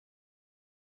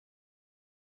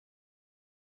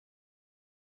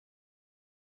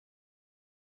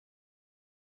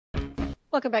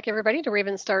Welcome back, everybody, to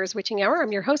Ravenstar's Witching Hour.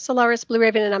 I'm your host, Solaris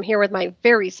BlueRaven, and I'm here with my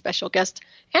very special guest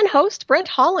and host, Brent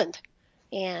Holland.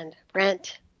 And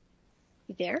Brent,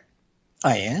 you there?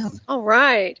 I am. All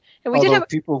right. And Although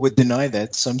people would deny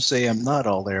that. Some say I'm not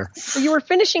all there. Well, you were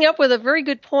finishing up with a very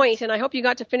good point, and I hope you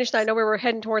got to finish that. I know we were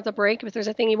heading towards a break. If there's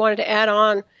anything you wanted to add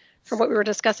on from what we were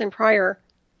discussing prior.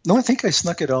 No, I think I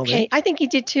snuck it all in. Okay, I think you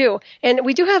did too. And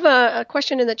we do have a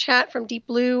question in the chat from Deep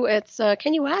Blue. It's,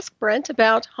 can you ask Brent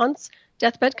about Hunt's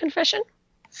deathbed confession?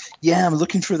 Yeah, I'm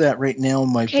looking for that right now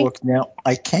in my book. Now,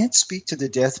 I can't speak to the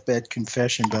deathbed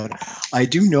confession, but I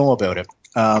do know about it.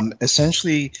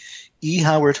 Essentially, E.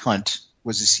 Howard Hunt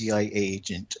was a CIA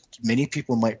agent. Many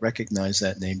people might recognize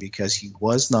that name because he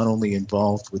was not only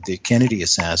involved with the Kennedy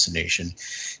assassination,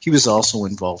 he was also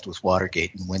involved with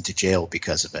Watergate and went to jail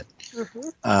because of it.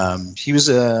 Mm-hmm. He was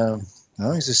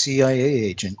he's a CIA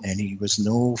agent, and he was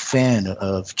no fan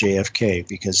of JFK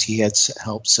because he had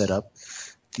helped set up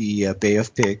the Bay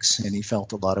of Pigs, and he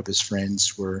felt a lot of his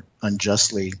friends were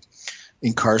unjustly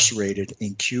incarcerated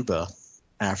in Cuba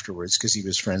afterwards because he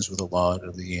was friends with a lot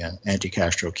of the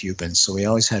anti-Castro Cubans. So he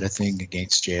always had a thing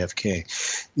against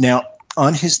JFK. Now,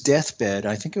 on his deathbed,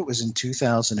 I think it was in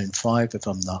 2005, if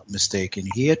I'm not mistaken,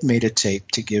 he had made a tape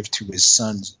to give to his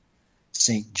son,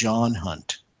 St. John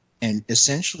Hunt. And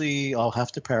essentially, I'll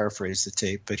have to paraphrase the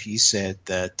tape, but he said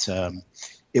that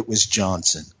it was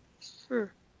Johnson.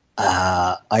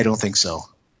 I don't think so.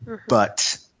 Mm-hmm.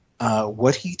 But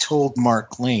what he told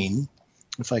Mark Lane,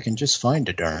 if I can just find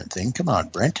a darn thing, come on,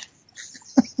 Brent,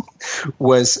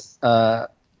 was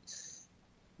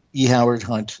E. Howard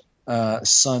Hunt,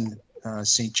 son,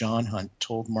 St. John Hunt,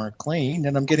 told Mark Lane,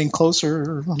 and I'm getting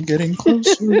closer. Little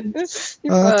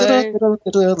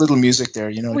music there,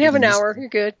 you know. We have an hour. You're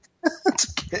good.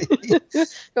 It's okay. You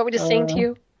want me to sing to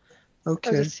you?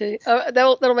 Okay.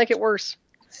 That'll make it worse.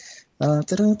 Okay,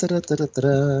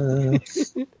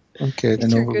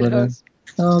 then over.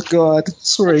 Oh God,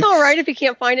 sorry. It's all right if you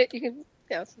can't find it. You can.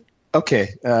 Yeah.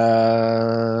 Okay.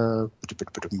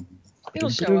 It'll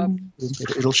show up.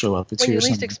 It'll show up. It's when here you least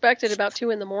somewhere. expect it, about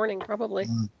 2 a.m, probably.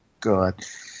 Oh, God.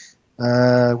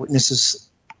 Witnesses.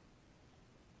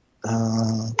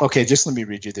 Okay, just let me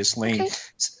read you this. Lane. Okay.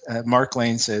 Mark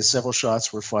Lane says several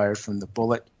shots were fired from the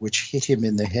bullet, which hit him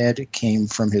in the head. It came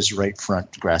from his right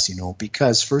front grassy knoll.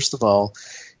 Because, first of all,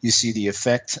 you see the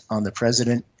effect on the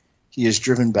president. He is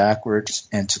driven backwards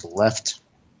and to the left,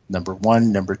 number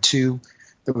one. Number two,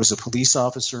 there was a police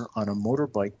officer on a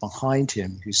motorbike behind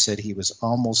him who said he was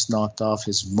almost knocked off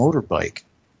his motorbike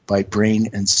by brain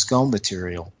and skull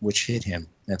material, which hit him.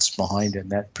 That's behind him.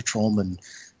 That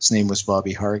patrolman's name was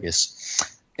Bobby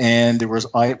Hargis. And there was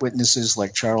eyewitnesses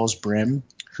like Charles Brim,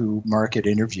 who Mark had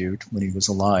interviewed when he was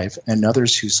alive, and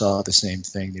others who saw the same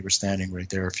thing. They were standing right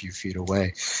there a few feet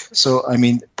away. So, I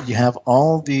mean, you have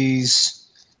all these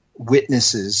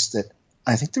witnesses that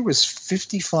I think there was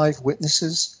 55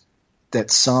 witnesses that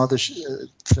saw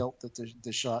felt that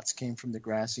the shots came from the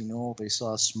grassy knoll. They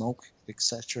saw smoke,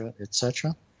 etc.,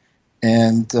 etc.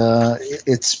 And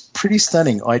it's pretty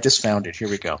stunning. I just found it. Here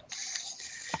we go.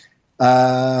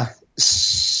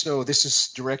 So this is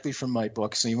directly from my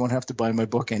book, so you won't have to buy my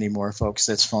book anymore, folks.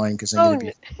 That's fine, because I'm going to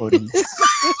be quoting.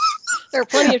 There are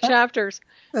plenty of chapters.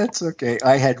 That's okay.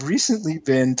 I had recently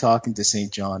been talking to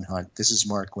St. John Hunt. This is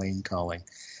Mark Lane talking.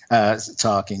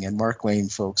 And Mark Lane,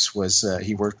 folks, was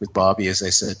he worked with Bobby, as I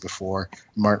said before,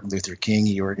 Martin Luther King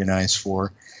he organized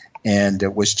for, and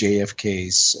was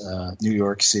JFK's New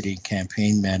York City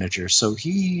campaign manager. So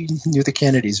he knew the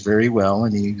Kennedys very well,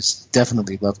 and he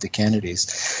definitely loved the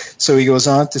Kennedys. So he goes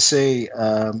on to say,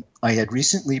 I had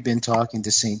recently been talking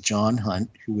to St. John Hunt,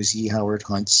 who was E. Howard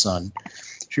Hunt's son.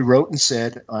 She wrote and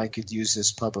said I could use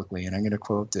this publicly, and I'm going to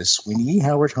quote this. When E.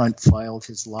 Howard Hunt filed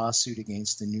his lawsuit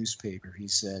against the newspaper, he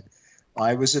said,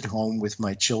 I was at home with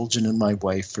my children and my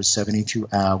wife for 72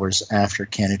 hours after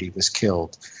Kennedy was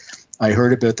killed. I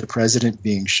heard about the president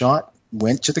being shot,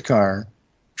 went to the car,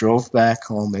 drove back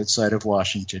home outside of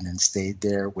Washington, and stayed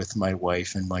there with my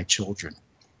wife and my children.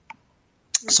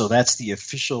 So that's the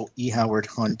official E. Howard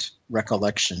Hunt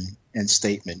recollection and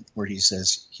statement where he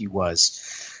says he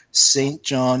was. St.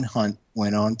 John Hunt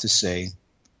went on to say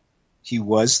he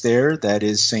was there, that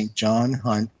is, St. John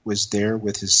Hunt was there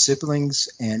with his siblings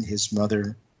and his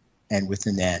mother and with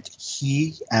an aunt.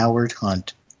 He, Howard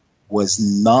Hunt, was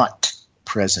not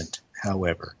present,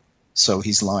 however. So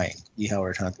he's lying. E.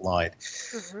 Howard Hunt lied.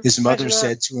 Mm-hmm. His mother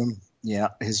said to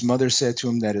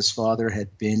him that his father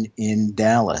had been in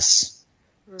Dallas.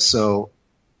 Mm-hmm. So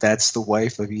that's the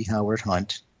wife of E. Howard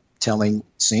Hunt telling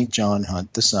St. John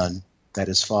Hunt, the son, that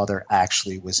his father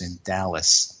actually was in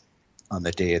Dallas on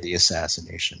the day of the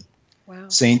assassination. Wow.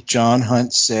 St. John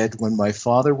Hunt said, when my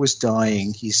father was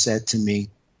dying, he said to me,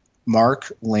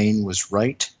 Mark Lane was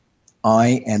right.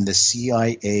 I and the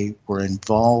CIA were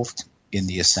involved in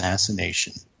the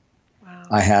assassination. Wow.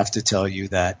 I have to tell you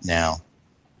that now.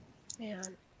 Man.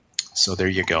 So there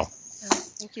you go. Yeah,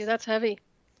 thank you. That's heavy.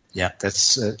 Yeah,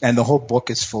 that's and the whole book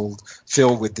is filled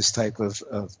with this type of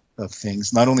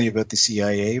things, not only about the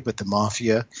CIA but the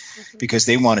mafia, because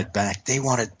they wanted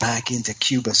back into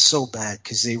Cuba so bad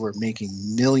because they were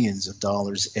making millions of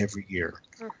dollars every year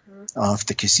off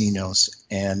the casinos,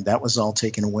 and that was all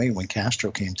taken away when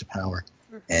Castro came to power,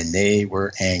 and they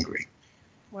were angry.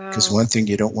 Because one thing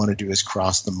you don't want to do is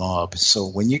cross the mob. So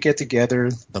when you get together,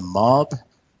 the mob,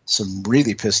 some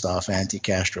really pissed off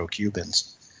anti-Castro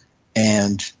Cubans,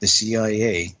 and the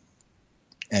CIA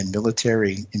and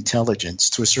military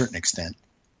intelligence, to a certain extent,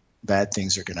 bad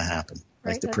things are going to happen.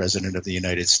 Right, like the President of the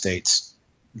United States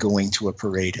going to a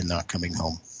parade and not coming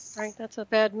home. Right, that's a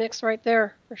bad mix right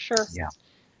there, for sure.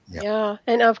 Yeah.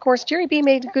 And of course, Jerry B.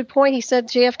 made a good point. He said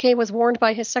JFK was warned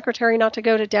by his secretary not to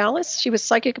go to Dallas. She was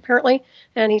psychic, apparently,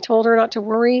 and he told her not to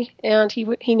worry, and he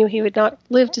knew he would not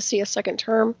live to see a second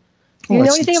term. Do you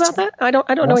know anything about that? I don't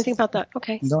know anything about that.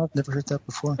 Okay. No, I've never heard that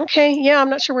before. Okay, yeah, I'm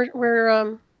not sure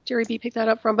where Jerry B. picked that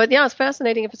up from, but yeah, it's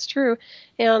fascinating if it's true.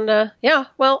 And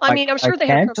well, I mean, I'm sure they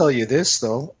have. I can tell you this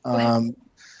though.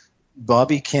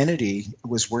 Bobby Kennedy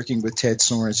was working with Ted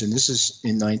Sorensen. This is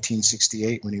in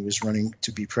 1968 when he was running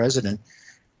to be president,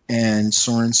 and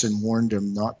Sorensen warned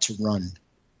him not to run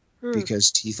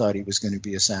because he thought he was going to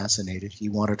be assassinated. He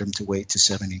wanted him to wait to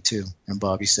 72, and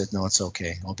Bobby said, "No, it's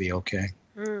okay. I'll be okay."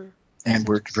 And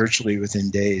worked virtually within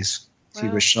days. Wow. He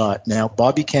was shot. Now,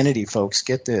 Bobby Kennedy, folks,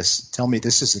 get this. Tell me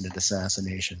this isn't an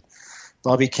assassination.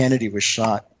 Bobby Kennedy was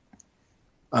shot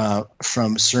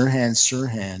from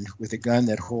Sirhan with a gun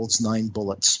that holds 9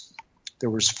 bullets. There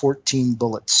was 14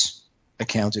 bullets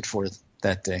accounted for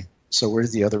that day. So where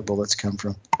did the other bullets come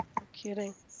from? No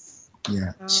kidding.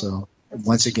 Yeah. Wow. So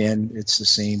once again, it's the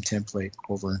same template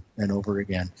over and over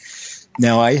again.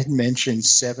 Now, I had mentioned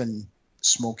 7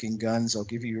 smoking guns. I'll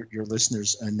give you your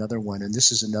listeners another one, and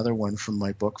this is another one from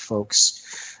my book,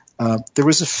 folks. There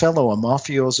was a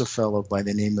mafioso fellow by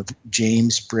the name of Jim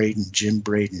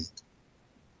Braden.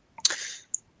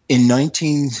 In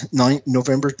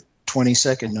November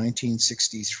 22nd,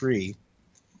 1963,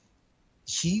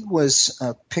 he was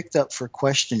picked up for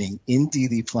questioning in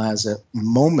Dealey Plaza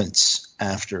moments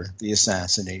after the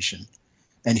assassination,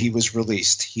 and he was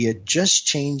released. He had just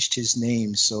changed his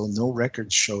name, so no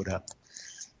records showed up.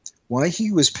 Why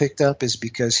he was picked up is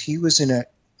because he was in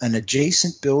an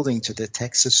adjacent building to the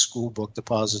Texas School Book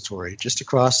Depository, just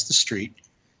across the street,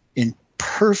 in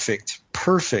perfect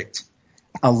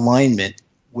alignment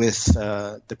with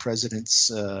the president's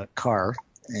car,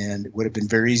 and it would have been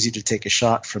very easy to take a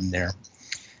shot from there.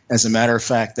 As a matter of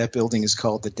fact, that building is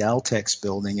called the Daltex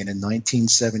Building, and in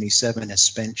 1977, a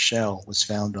spent shell was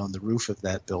found on the roof of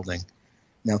that building.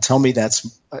 Now, tell me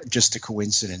that's just a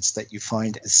coincidence that you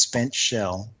find a spent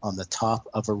shell on the top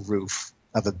of a roof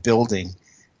of a building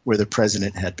where the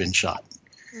president had been shot.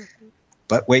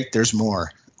 But wait, there's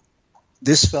more.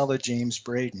 This fellow, James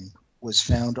Braden, was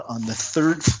found on the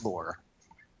 3rd floor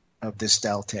of this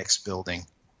Daltex building,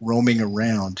 roaming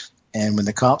around. And when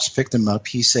the cops picked him up,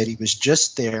 he said he was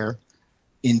just there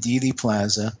in Dealey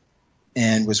Plaza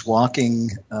and was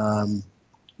walking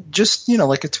just,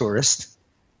 like a tourist,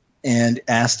 and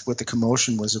asked what the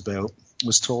commotion was about,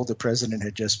 was told the president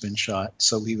had just been shot.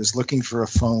 So he was looking for a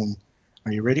phone.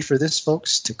 Are you ready for this,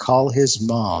 folks? To call his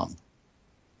mom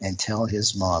and tell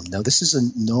his mom. Now, this is a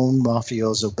known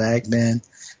mafioso bagman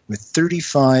with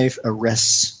 35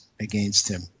 arrests against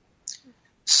him.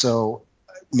 So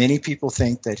many people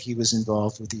think that he was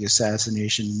involved with the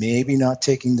assassination, maybe not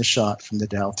taking the shot from the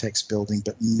Daltex building,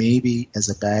 but maybe as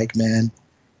a bagman,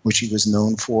 which he was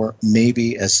known for,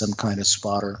 maybe as some kind of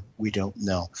spotter. We don't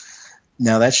know.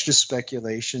 Now, that's just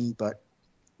speculation, but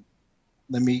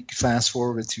let me fast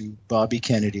forward to Bobby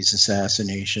Kennedy's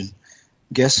assassination.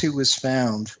 Guess who was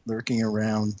found lurking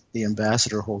around the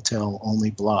Ambassador Hotel only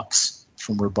blocks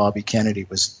from where Bobby Kennedy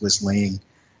was laying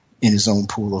in his own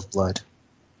pool of blood?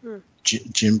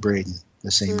 Jim Braden,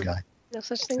 the same guy. No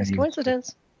such thing as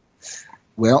coincidence.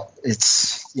 Well,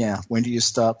 when do you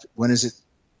stop? When does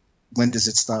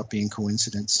it stop being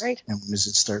coincidence? Right. And when does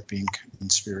it start being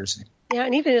conspiracy? Yeah,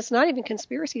 and even it's not even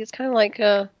conspiracy. It's kind of like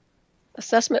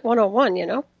assessment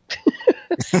 101,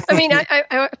 I mean,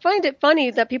 I find it funny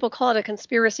that people call it a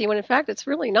conspiracy when in fact it's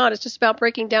really not. It's just about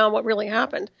breaking down what really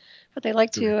happened. But they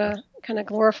like to kind of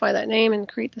glorify that name and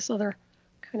create this other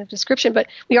kind of description. But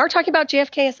we are talking about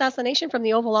JFK assassination from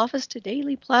the Oval Office to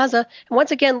Daley Plaza. And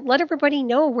once again, let everybody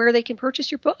know where they can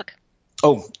purchase your book.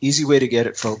 Oh, easy way to get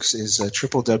it, folks, is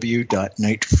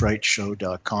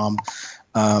www.nightfrightshow.com.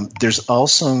 There's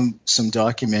also some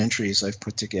documentaries I've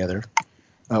put together.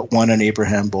 One on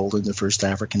Abraham Bolden, the first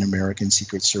African-American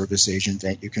Secret Service agent,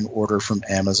 that you can order from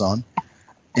Amazon.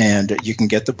 And you can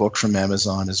get the book from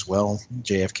Amazon as well,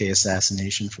 JFK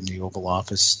Assassination from the Oval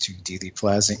Office to Dealey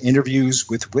Plaza. Interviews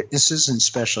with witnesses and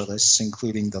specialists,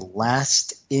 including the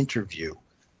last interview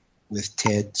with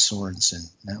Ted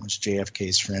Sorensen. That was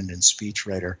JFK's friend and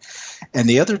speechwriter. And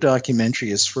the other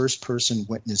documentary is First-Person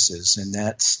Witnesses, and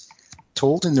that's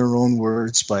told in their own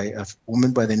words by a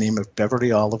woman by the name of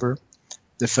Beverly Oliver,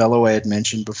 the fellow I had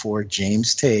mentioned before,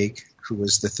 James Tague, who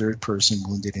was the third person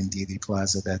wounded in Dealey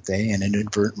Plaza that day and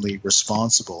inadvertently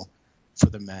responsible for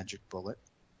the magic bullet,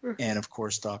 and of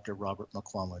course Dr. Robert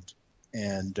McClelland.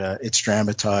 And it's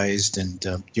dramatized, and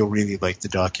you'll really like the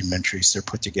documentaries. They're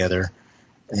put together,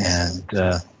 and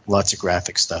lots of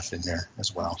graphic stuff in there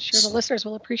as well. Sure, the listeners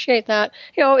will appreciate that.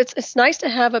 You know, it's nice to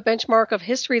have a benchmark of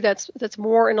history that's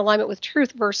more in alignment with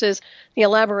truth versus the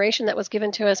elaboration that was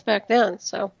given to us back then.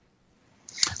 So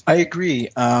I agree,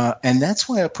 and that's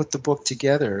why I put the book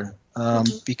together,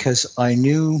 because I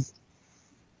knew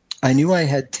I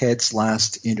had Ted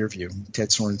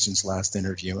Sorensen's last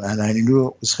interview, and I knew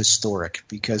it was historic,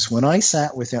 because when I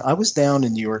sat with him, I was down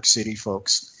in New York City,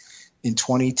 folks, in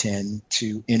 2010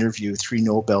 to interview 3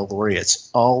 Nobel laureates,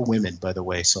 all women, by the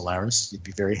way, Solaris. You'd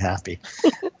be very happy.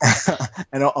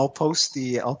 And I'll post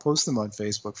them on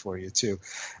Facebook for you too.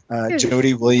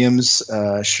 Jody Williams,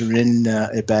 Shirin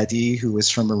Ebadi, who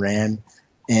was from Iran,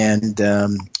 and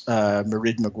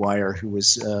Mairead Maguire, who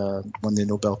won the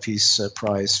Nobel Peace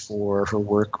Prize for her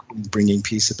work bringing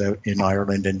peace about in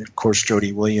Ireland. And of course,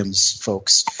 Jody Williams,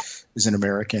 folks, is an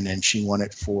American, and she won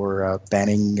it for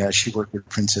banning. She worked with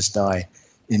Princess Di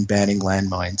in banning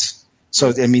landmines.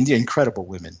 So I mean, the incredible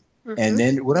women. And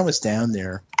then when I was down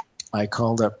there, I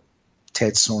called up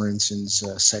Ted Sorensen's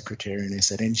secretary, and I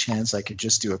said, any chance I could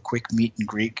just do a quick meet and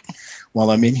greet while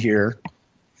I'm in here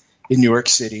in New York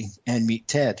City and meet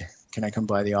Ted? Can I come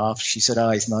by the office? She said,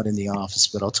 he's not in the office,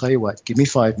 but I'll tell you what, give me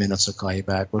 5 minutes, I'll call you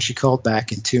back. Well, she called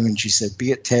back in 2, and she said,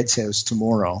 be at Ted's house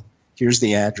tomorrow. Here's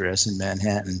the address in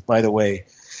Manhattan. By the way,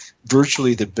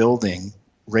 virtually the building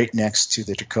right next to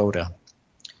the Dakota.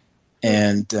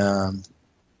 And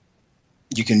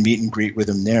you can meet and greet with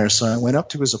him there. So I went up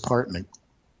to his apartment.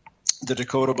 The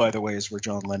Dakota, by the way, is where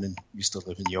John Lennon used to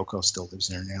live, and Yoko still lives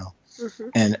there now.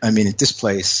 And I mean, at this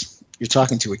place, you're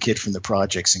talking to a kid from the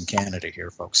projects in Canada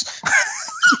here, folks.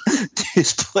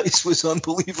 This place was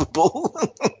unbelievable.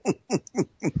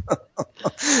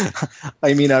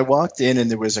 I mean, I walked in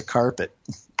and there was a carpet,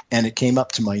 and it came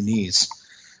up to my knees.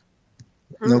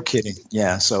 No kidding.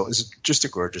 Yeah, so it was just a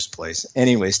gorgeous place.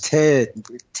 Anyways, Ted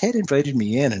invited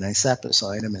me in, and I sat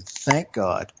beside him, and thank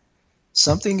God,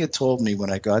 something had told me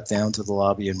when I got down to the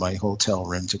lobby in my hotel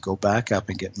room to go back up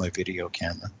and get my video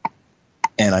camera.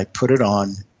 And I put it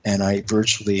on, and I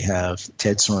virtually have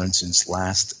Ted Sorensen's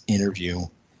last interview,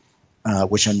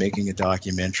 which I'm making a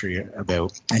documentary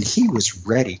about. And he was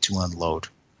ready to unload.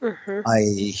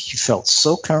 He felt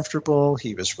so comfortable.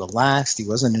 He was relaxed. He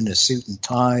wasn't in a suit and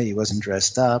tie. He wasn't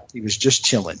dressed up. He was just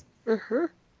chilling.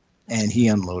 And he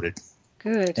unloaded.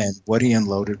 Good. And what he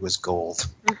unloaded was gold.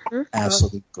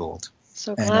 Absolute gold.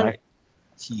 So glad. And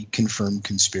he confirmed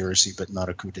conspiracy, but not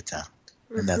a coup d'etat.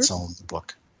 And that's all in the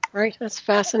book. Right. That's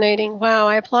fascinating. Wow.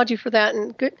 I applaud you for that.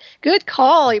 And good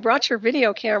call. You brought your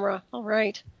video camera. All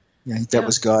right. Yeah, that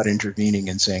was God intervening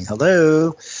and saying,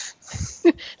 hello.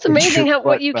 It's amazing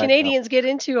what you Canadians get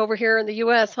into over here in the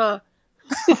U.S., huh?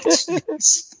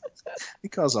 We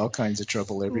cause all kinds of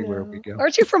trouble everywhere we go.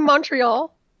 Aren't you from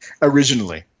Montreal?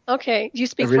 Originally. Okay. You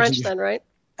speak French then, right?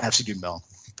 Absolument.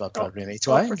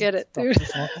 Don't forget it, dude.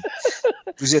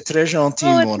 Vous êtes très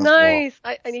gentil, mon it's nice.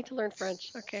 I need to learn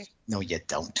French. Okay. No, you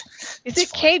don't. Is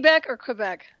it Quebec or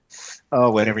Quebec?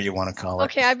 Oh, whatever you want to call it.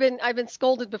 Okay, I've been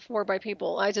scolded before by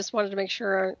people. I just wanted to make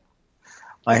sure.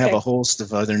 I have a host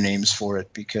of other names for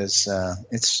it because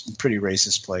it's a pretty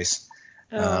racist place.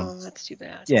 That's too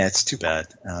bad. Yeah, it's too bad.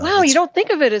 Wow, you don't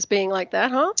think of it as being like that,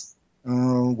 huh?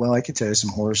 Well, I could tell you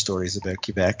some horror stories about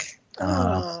Quebec.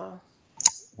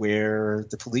 Where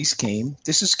the police came.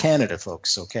 This is Canada,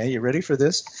 folks, okay? You ready for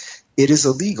this? It is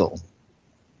illegal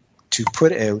to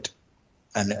put out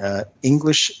an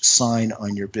English sign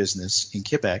on your business in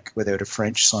Quebec without a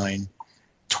French sign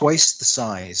twice the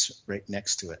size right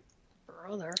next to it.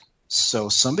 Brother. So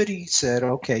somebody said,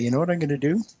 okay, you know what I'm going to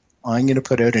do? I'm going to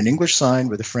put out an English sign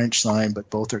with a French sign, but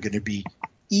both are going to be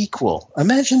equal.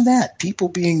 Imagine that, people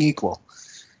being equal.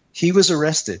 He was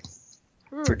arrested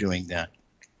for doing that.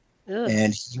 Ugh.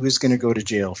 And he was going to go to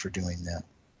jail for doing that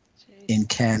Jeez. in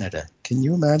Canada. Can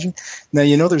you imagine? Now,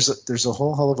 there's a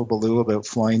whole hell of a balloo about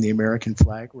flying the American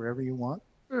flag wherever you want.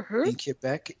 Mm-hmm. In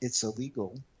Quebec, it's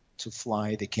illegal to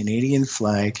fly the Canadian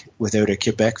flag without a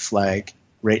Quebec flag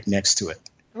right next to it.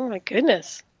 Oh, my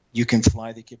goodness. You can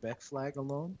fly the Quebec flag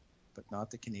alone, but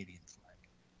not the Canadian flag.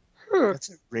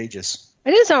 That's outrageous.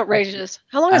 It is outrageous.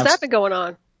 How long has that been going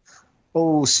on?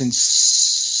 Oh, since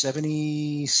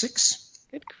 76.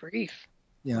 Good grief.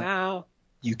 Yeah. Wow.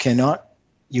 You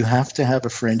have to have a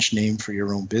French name for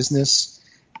your own business.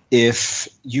 If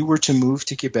you were to move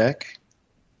to Quebec,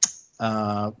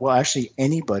 actually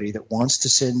anybody that wants to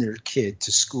send their kid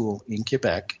to school in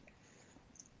Quebec,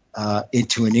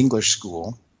 into an English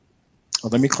school, well,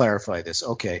 let me clarify this.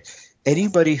 Okay.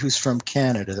 Anybody who's from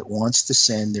Canada that wants to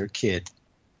send their kid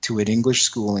to an English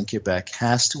school in Quebec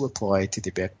has to apply to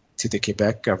the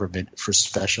Quebec government for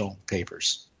special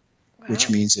papers. Wow.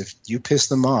 Which means if you piss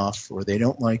them off or they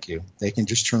don't like you, they can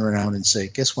just turn around and say,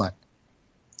 guess what?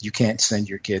 You can't send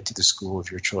your kid to the school of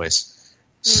your choice.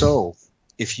 So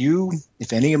if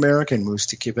any American moves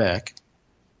to Quebec,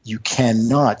 you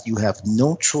have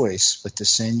no choice but to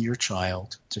send your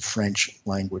child to French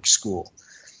language school.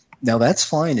 Now, that's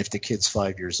fine if the kid's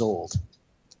 5 years old,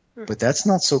 but that's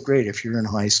not so great if you're in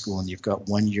high school and you've got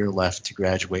 1 year left to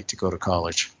graduate to go to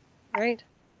college. Right.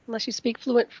 Unless you speak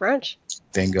fluent French.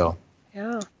 Bingo.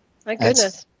 Yeah. My goodness.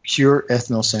 That's pure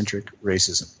ethnocentric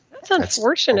racism. That's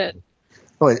unfortunate.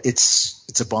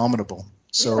 It's abominable.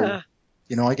 So, I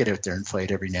get out there and fight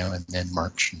every now and then,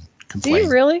 march and complain. Do you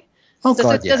really? Oh,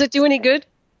 Does it do any good?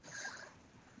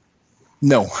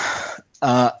 No.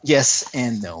 Yes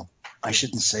and no. I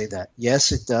shouldn't say that.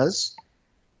 Yes, it does.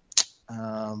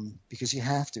 Because you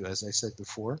have to, as I said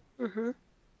before. Mm-hmm.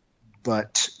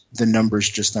 But the numbers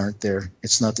just aren't there.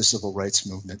 It's not the civil rights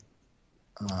movement.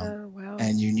 Wow.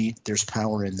 And there's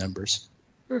power in numbers.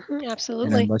 Mm-hmm,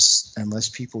 absolutely. And unless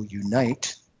people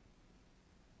unite,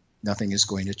 nothing is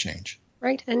going to change.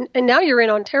 Right. And now you're in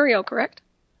Ontario, correct?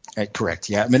 Correct.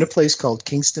 Yeah. I'm in a place called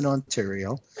Kingston,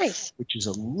 Ontario. Nice. Which is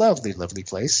a lovely, lovely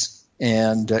place.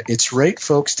 And it's right,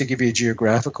 folks, to give you a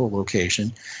geographical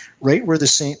location, right where the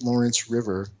St. Lawrence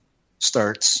River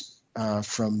starts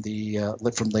from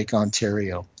Lake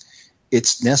Ontario.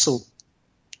 It's nestled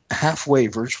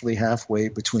virtually halfway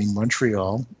between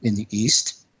Montreal in the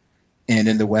east and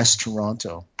in the west,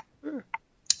 Toronto.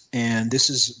 And this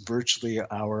is virtually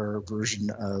our version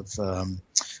of,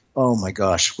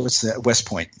 what's that? West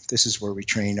Point. This is where we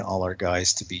train all our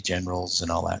guys to be generals and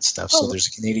all that stuff. So there's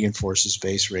a Canadian Forces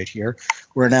base right here.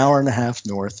 We're an hour and a half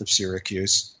north of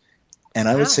Syracuse. And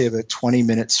I would say about 20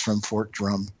 minutes from Fort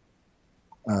Drum,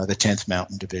 the 10th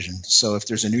Mountain Division. So if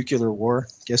there's a nuclear war,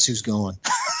 guess who's going?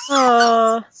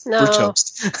 Oh, no. We're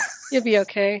toast. You'll be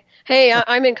okay. Hey,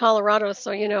 I'm in Colorado,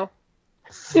 so you know.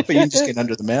 But you can just get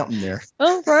under the mountain there.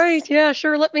 Oh, right. Yeah,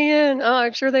 sure. Let me in. Oh,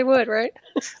 I'm sure they would, right?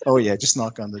 Oh, yeah. Just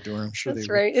knock on the door. I'm sure That's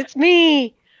they would. right. It's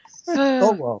me.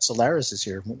 Oh, well, Solaris is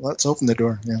here. Let's open the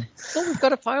door. Yeah. Oh, we've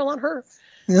got a file on her.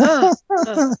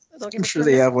 I'm sure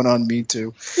they have one on me,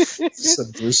 too.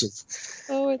 Subversive.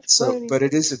 Oh, it's funny. But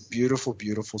it is a beautiful,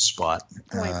 beautiful spot.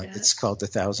 Oh, it's called the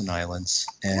Thousand Islands.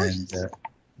 And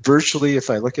virtually, if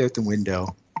I look out the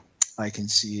window, I can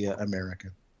see America.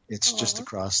 It's just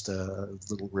across the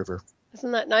little river.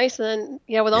 Isn't that nice? And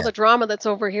then, with all the drama that's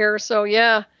over here. So,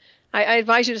 I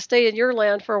advise you to stay in your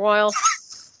land for a while.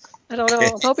 I don't know.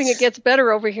 I'm hoping it gets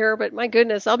better over here, but my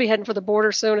goodness, I'll be heading for the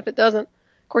border soon if it doesn't.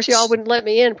 Of course, you all wouldn't let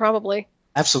me in, probably.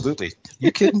 Absolutely.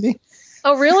 You kidding me?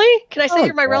 Oh, really? Can I say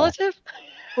you're my relative?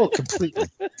 Oh, completely.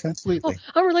 Completely.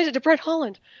 Oh, I'm related to Brent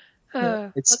Holland.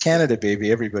 It's Canada,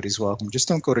 baby. Everybody's welcome. Just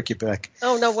don't go to Quebec.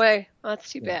 Oh, no way. Oh,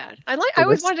 that's too bad. I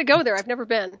always wanted to go there. I've never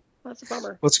been. That's a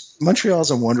bummer. Well,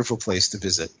 Montreal's a wonderful place to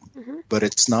visit, but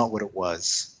it's not what it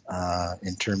was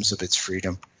in terms of its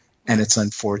freedom, and it's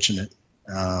unfortunate.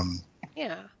 A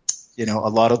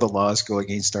lot of the laws go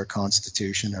against our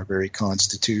Constitution, our very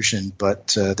Constitution, but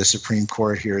the Supreme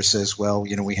Court here says, well,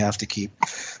 we have to keep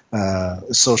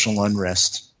social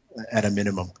unrest at a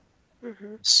minimum.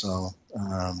 So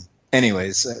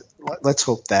anyways, let's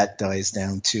hope that dies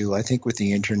down too. I think with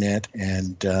the internet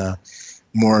and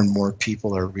more and more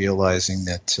people are realizing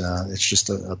that it's just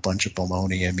a bunch of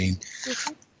baloney. I mean,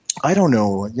 I don't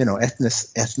know,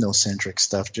 ethnocentric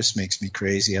stuff just makes me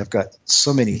crazy. I've got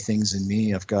so many things in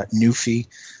me. I've got Newfie,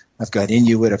 I've got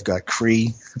Inuit, I've got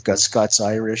Cree, I've got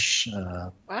Scots-Irish,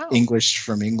 English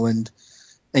from England.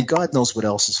 And God knows what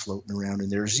else is floating around. And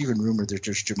there's even rumor that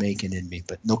there's Jamaican in me,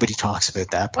 but nobody talks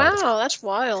about that part. Wow, that's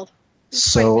wild.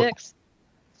 It's quite a mix.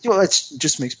 Well, it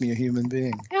just makes me a human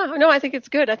being. Yeah, no, I think it's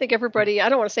good. I think everybody, I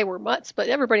don't want to say we're mutts, but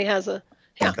everybody has a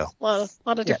lot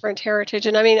of different heritage.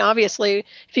 And I mean, obviously,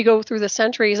 if you go through the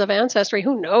centuries of ancestry,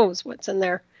 who knows what's in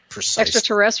there? Precisely.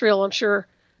 Extraterrestrial, I'm sure.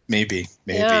 Maybe.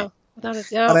 Yeah, without a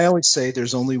doubt. And I always say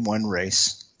there's only one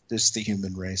race. There's the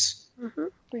human race. Mm-hmm.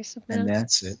 Race of man. And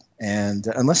that's it. And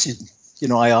unless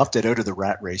I opted out of the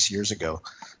rat race years ago.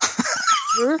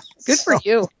 Good for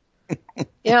you.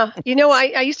 Yeah.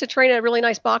 I used to train at a really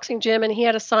nice boxing gym, and he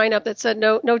had a sign up that said,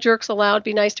 no jerks allowed,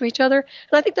 be nice to each other.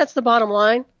 And I think that's the bottom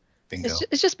line. Bingo.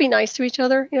 It's just be nice to each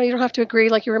other. You don't have to agree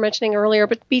like you were mentioning earlier,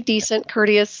 but be decent,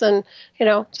 courteous, and,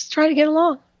 just try to get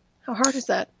along. How hard is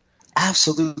that?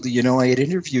 Absolutely. I had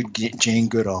interviewed Jane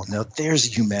Goodall. Now, there's a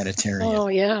humanitarian. Oh,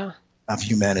 yeah. Of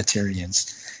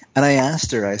humanitarians. And I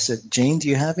asked her, I said, Jane, do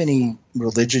you have any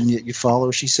religion that you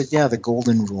follow? She said, yeah, the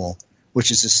golden rule,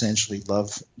 which is essentially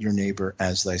love your neighbor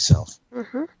as thyself.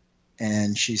 Mm-hmm.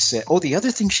 And she said, the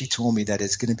other thing she told me that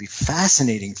is going to be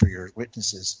fascinating for your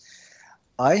witnesses.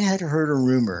 I had heard a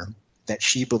rumor that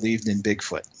she believed in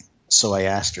Bigfoot. So I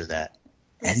asked her that.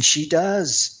 And she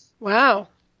does. Wow.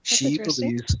 That's she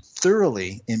believes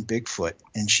thoroughly in Bigfoot.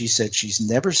 And she said she's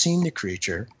never seen the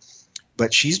creature,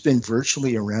 but she's been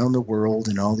virtually around the world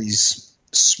in all these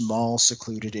small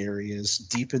secluded areas,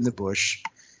 deep in the bush.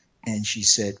 And she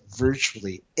said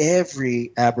virtually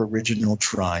every Aboriginal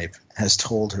tribe has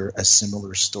told her a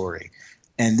similar story.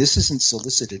 And this isn't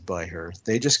solicited by her.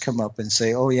 They just come up and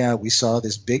say, oh, yeah, we saw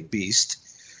this big beast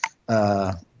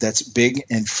that's big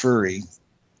and furry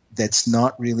that's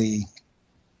not really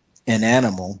an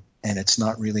animal and it's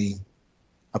not really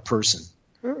a person.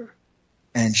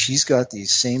 And she's got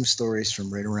these same stories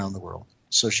from right around the world.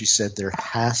 So she said there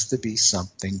has to be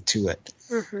something to it.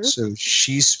 Mm-hmm. So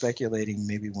she's speculating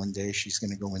maybe one day she's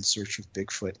going to go in search of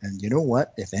Bigfoot. And you know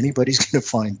what? If anybody's going to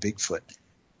find Bigfoot,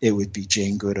 it would be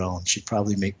Jane Goodall. And she'd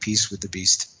probably make peace with the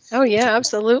beast. Oh, yeah,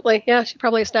 absolutely. Yeah, she'd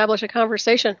probably establish a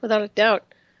conversation without a doubt.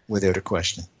 Without a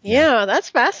question. Yeah, that's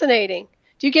fascinating.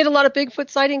 Do you get a lot of Bigfoot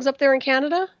sightings up there in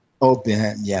Canada? Oh,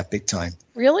 yeah, big time.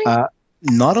 Really?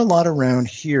 Not a lot around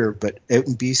here, but out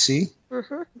in BC.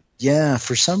 Mm-hmm. Yeah,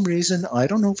 for some reason, I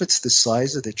don't know if it's the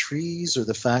size of the trees or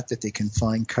the fact that they can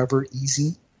find cover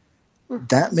easy. Mm-hmm.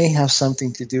 That may have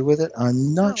something to do with it.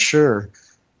 I'm not sure.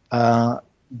 But,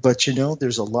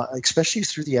 there's a lot, especially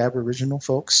through the Aboriginal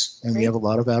folks, and we have a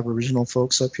lot of Aboriginal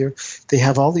folks up here. They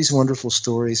have all these wonderful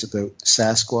stories about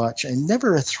Sasquatch, and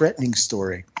never a threatening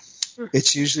story. Mm-hmm.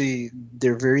 It's usually,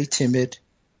 they're very timid.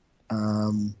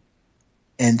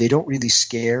 And they don't really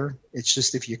scare. It's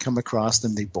just if you come across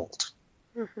them, they bolt.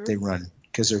 Mm-hmm. They run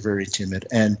because they're very timid.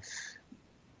 And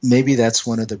maybe that's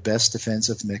one of the best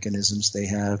defensive mechanisms they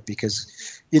have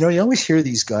because, you always hear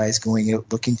these guys going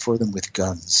out looking for them with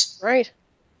guns. Right.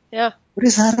 Yeah. What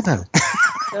is that about?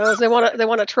 They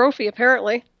want a trophy,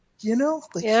 apparently.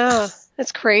 Yeah.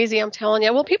 It's crazy, I'm telling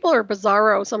you. Well, people are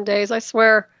bizarro some days, I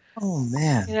swear. Oh,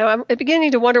 man. I'm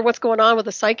beginning to wonder what's going on with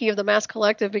the psyche of the mass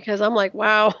collective because I'm like,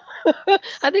 wow.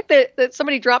 I think that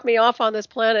somebody dropped me off on this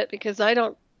planet because I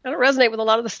don't resonate with a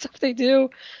lot of the stuff they do.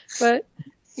 But,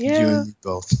 yeah. You and me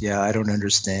both. Yeah, I don't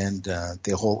understand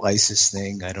the whole ISIS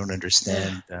thing. I don't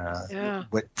understand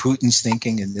what Putin's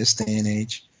thinking in this day and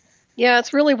age. Yeah,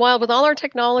 it's really wild. With all our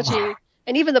technology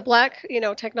and even the black,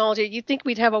 technology, you'd think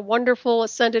we'd have a wonderful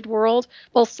ascended world,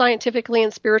 both scientifically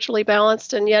and spiritually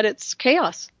balanced, and yet it's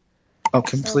chaos. Oh,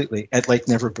 completely. Like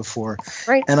never before.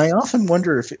 Right. And I often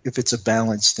wonder if it's a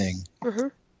balance thing.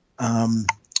 Mm-hmm.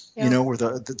 Where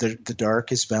the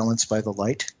dark is balanced by the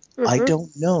light. Mm-hmm. I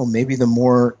don't know. Maybe the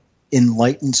more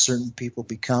enlightened certain people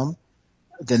become,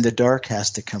 then the dark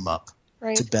has to come up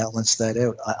to balance that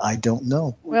out. I don't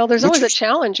know. Well, there's always a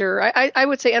challenger. I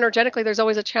would say energetically there's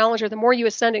always a challenger. The more you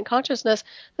ascend in consciousness,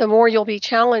 the more you'll be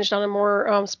challenged on a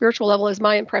more spiritual level is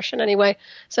my impression anyway.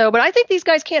 So, but I think these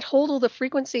guys can't handle the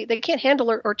frequency. They can't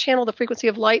handle or channel the frequency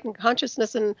of light and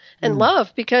consciousness and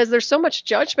love because there's so much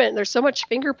judgment and there's so much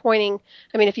finger pointing.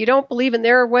 I mean, if you don't believe in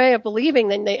their way of believing,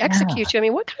 then they execute you. I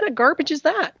mean, what kind of garbage is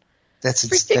that? That's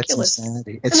ridiculous. That's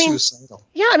insanity. It's suicidal.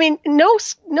 Yeah, I mean,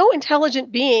 no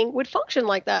intelligent being would function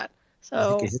like that.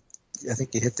 So I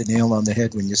think you hit the nail on the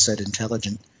head when you said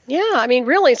intelligent. Yeah, I mean,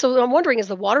 really. So I'm wondering, is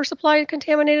the water supply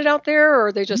contaminated out there, or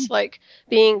are they just like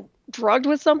being drugged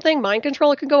with something? Mind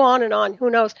control? It could go on and on. Who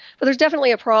knows? But there's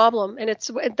definitely a problem, and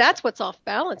that's what's off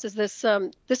balance. Is this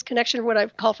this connection, what I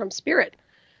call from spirit?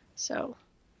 So,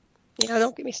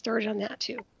 don't get me started on that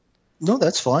too. No,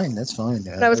 that's fine. That's fine.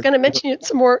 But I was going to mention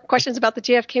some more questions about the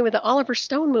JFK with the Oliver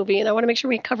Stone movie, and I want to make sure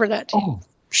we cover that too. Oh,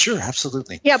 sure,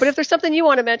 absolutely. Yeah, but if there's something you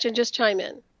want to mention, just chime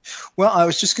in. Well, I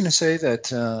was just going to say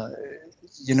that,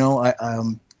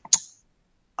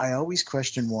 I always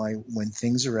question why, when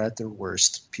things are at their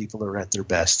worst, people are at their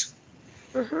best,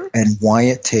 Mm-hmm. and why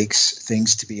it takes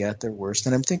things to be at their worst.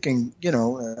 And I'm thinking,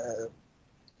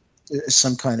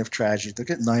 some kind of tragedy. Look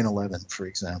at 9/11, for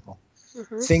example.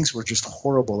 Mm-hmm. Things were just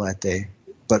horrible that day,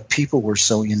 but people were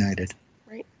so united.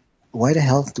 Right. Why the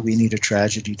hell do we need a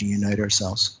tragedy to unite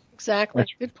ourselves? Exactly.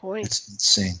 Good point. It's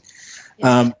insane.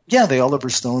 Yeah. The Oliver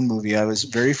Stone movie. I was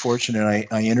very fortunate.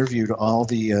 I interviewed all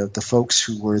the folks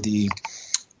who were the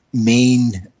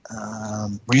main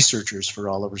researchers for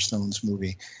Oliver Stone's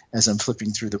movie as I'm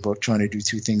flipping through the book, trying to do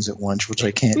two things at once, which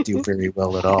I can't do very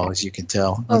well at all, as you can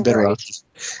tell. I'm better off.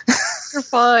 You're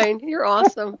fine. You're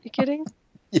awesome. You kidding?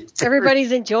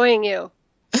 Everybody's enjoying you.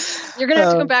 You're going to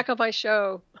have to come back on my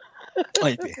show.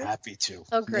 I'd be happy to.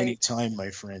 Oh, great. Anytime, my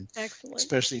friend. Excellent.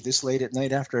 Especially this late at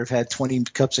night after I've had 20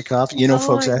 cups of coffee.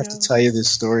 Folks, I have to tell you this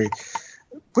story.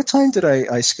 What time did I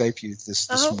Skype you this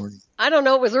morning? I don't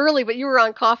know. It was early, but you were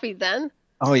on coffee then.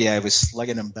 Oh, yeah. I was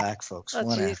slugging them back, folks,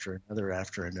 one geez.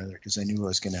 after another, because I knew I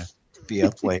was going to be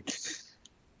up late.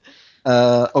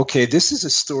 Okay, this is a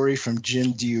story from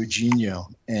Jim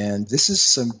Diogenio, and this is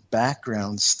some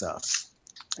background stuff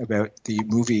about the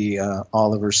movie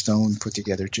Oliver Stone put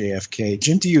together, JFK.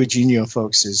 Jim Diogenio,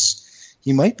 folks,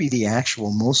 he might be the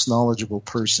actual most knowledgeable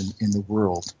person in the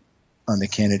world on the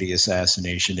Kennedy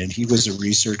assassination, and he was a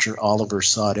researcher Oliver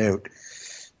sought out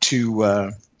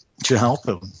to help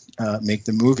him make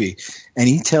the movie. And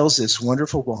he tells this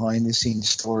wonderful behind-the-scenes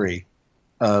story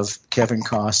of Kevin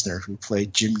Costner, who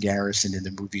played Jim Garrison in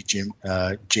the movie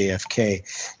JFK.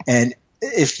 And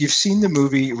if you've seen the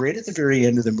movie, right at the very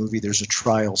end of the movie, there's a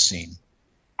trial scene.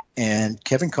 And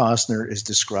Kevin Costner is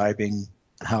describing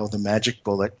how the magic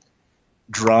bullet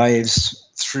drives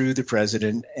through the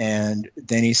president, and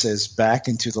then he says, back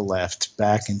and to the left,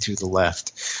 back and to the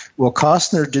left. Well,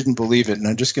 Costner didn't believe it, and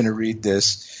I'm just going to read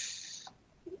this.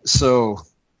 So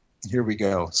here we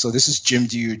go. So this is Jim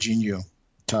Diogenio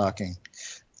talking.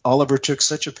 Oliver took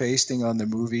such a pasting on the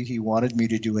movie, he wanted me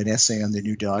to do an essay on the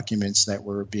new documents that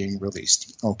were being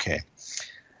released. Okay.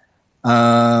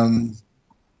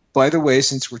 By the way,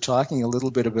 since we're talking a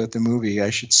little bit about the movie, I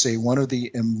should say one of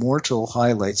the immortal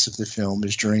highlights of the film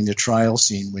is during the trial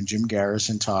scene when Jim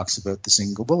Garrison talks about the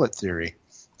single bullet theory,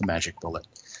 the magic bullet.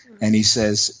 And he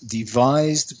says,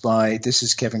 devised by, this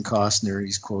is Kevin Costner,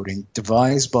 he's quoting,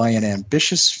 devised by an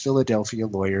ambitious Philadelphia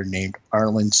lawyer named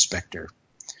Arlen Specter.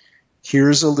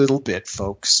 Here's a little bit,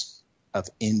 folks, of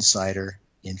insider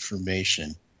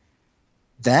information.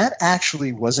 That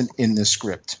actually wasn't in the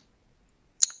script.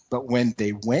 But when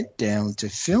they went down to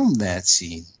film that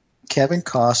scene, Kevin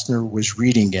Costner was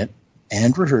reading it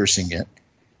and rehearsing it,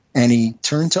 and he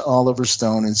turned to Oliver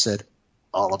Stone and said,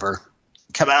 Oliver,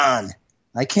 come on,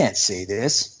 I can't say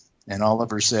this. And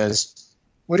Oliver says,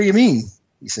 what do you mean?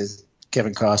 He says,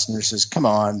 Kevin Costner says, come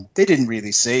on, they didn't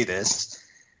really say this,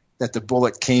 that the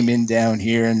bullet came in down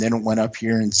here and then it went up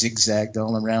here and zigzagged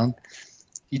all around.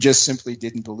 He just simply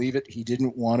didn't believe it. He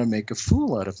didn't want to make a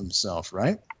fool out of himself,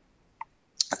 right?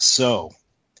 So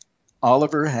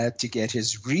Oliver had to get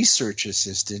his research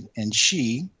assistant, and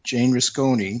she, Jane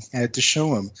Risconi, had to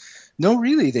show him, no,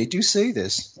 really, they do say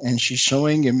this. And she's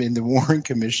showing him in the Warren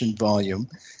Commission volume,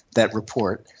 that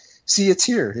report. See, it's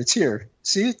here. It's here.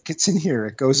 See, it gets in here.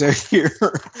 It goes out here.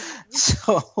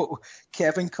 So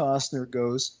Kevin Costner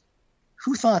goes,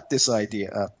 who thought this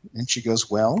idea up? And she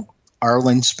goes, well,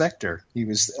 Arlen Specter. He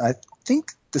was, I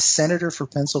think, the senator for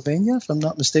Pennsylvania, if I'm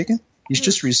not mistaken. He's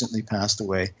just recently passed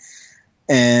away.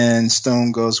 And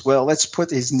Stone goes, well, let's put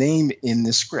his name in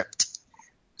the script.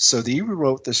 So he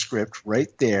wrote the script right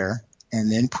there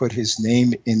and then put his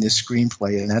name in the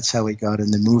screenplay, and that's how he got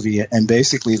in the movie. And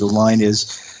basically the line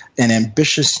is, an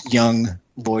ambitious young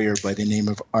lawyer by the name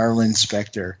of Arlen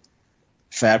Specter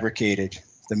fabricated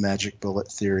the magic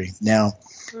bullet theory. Now,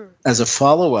 as a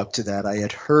follow-up to that, I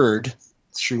had heard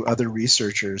through other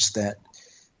researchers that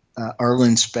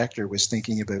Arlen Specter was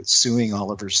thinking about suing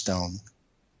Oliver Stone,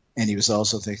 and he was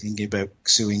also thinking about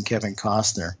suing Kevin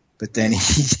Costner. But then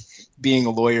he, being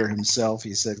a lawyer himself,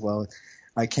 he said, well,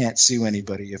 I can't sue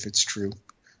anybody if it's true.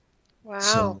 Wow,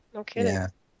 so, no kidding.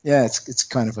 Yeah, it's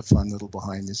kind of a fun little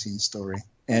behind-the-scenes story.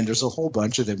 And there's a whole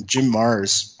bunch of them. Jim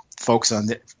Marrs, folks on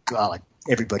the – God,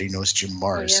 everybody knows Jim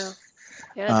Marrs. Oh,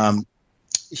 yeah.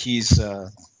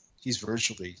 He's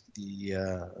virtually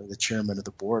the chairman of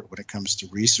the board when it comes to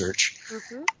research.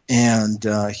 Mm-hmm. And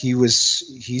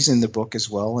he's in the book as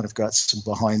well, and I've got some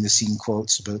behind-the-scene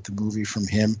quotes about the movie from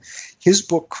him. His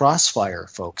book, Crossfire,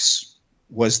 folks,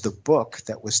 was the book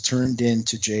that was turned in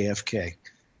to JFK.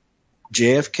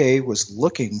 JFK was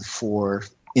looking for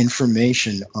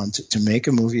information to make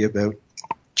a movie about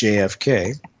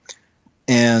JFK,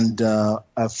 and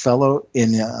a fellow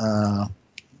in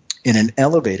an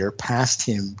elevator passed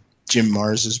him Jim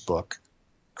Mars's book,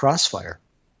 Crossfire,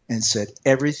 and said,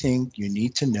 everything you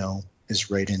need to know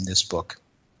is right in this book.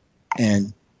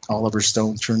 And Oliver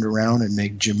Stone turned around and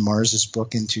made Jim Mars's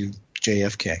book into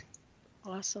JFK.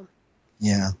 Awesome.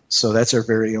 Yeah, so that's our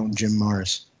very own Jim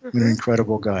Mars. What an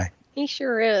incredible guy. He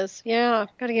sure is. Yeah,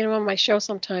 got to get him on my show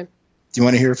sometime. Do you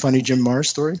want to hear a funny Jim Mars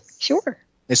story? Sure.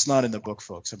 It's not in the book,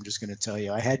 folks. I'm just going to tell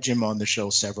you. I had Jim on the show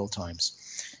several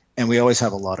times, and we always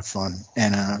have a lot of fun.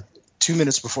 And 2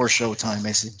 minutes before showtime,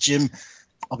 I said, Jim,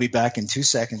 I'll be back in 2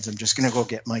 seconds. I'm just going to go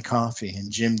get my coffee.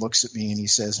 And Jim looks at me and he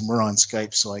says, and we're on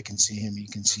Skype so I can see him, he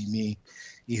can see me.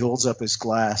 He holds up his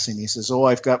glass and he says, oh,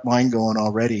 I've got mine going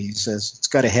already. He says, it's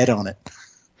got a head on it.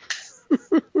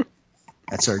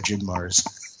 That's our Jim Mars.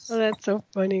 Oh, that's so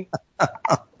funny.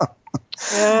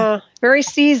 Yeah, very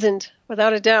seasoned,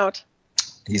 without a doubt.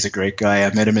 He's a great guy.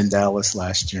 I met him in Dallas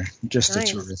last year. Just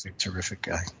Nice. a terrific, terrific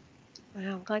guy.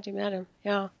 Wow, I'm glad you met him.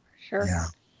 Yeah, sure. Yeah.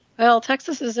 Well,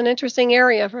 Texas is an interesting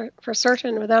area for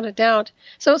certain, without a doubt.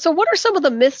 So what are some of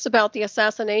the myths about the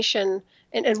assassination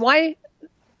and why,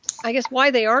 I guess,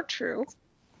 why they aren't true?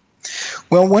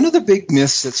 Well, one of the big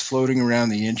myths that's floating around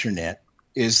the internet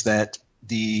is that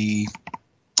the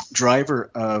driver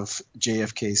of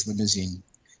JFK's limousine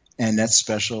and that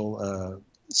special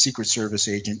Secret Service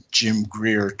agent Jim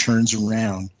Greer turns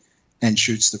around and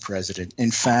shoots the president.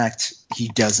 In fact, he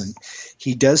doesn't.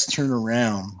 He does turn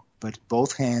around, but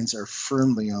both hands are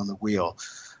firmly on the wheel.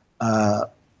 The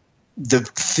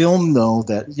film, though,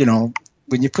 that, you know,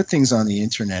 when you put things on the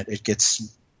internet, it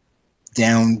gets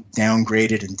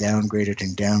downgraded and downgraded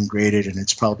and downgraded, and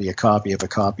it's probably a copy of a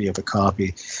copy of a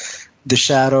copy. The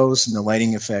shadows and the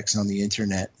lighting effects on the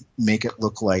internet make it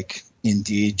look like,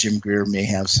 indeed, Jim Greer may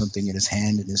have something in his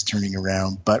hand and is turning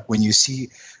around. But when you see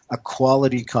a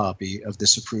quality copy of the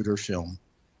Zapruder film,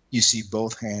 you see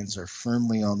both hands are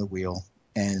firmly on the wheel,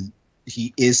 and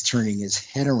he is turning his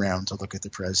head around to look at the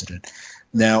president.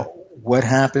 Now, what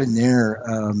happened there,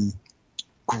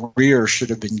 Greer should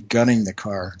have been gunning the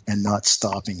car and not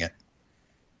stopping it.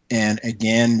 And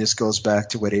again, this goes back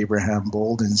to what Abraham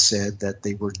Bolden said, that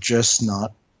they were just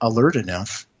not alert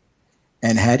enough.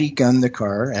 And had he gunned the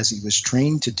car, as he was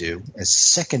trained to do, as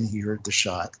second he heard the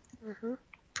shot, the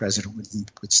president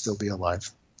would still be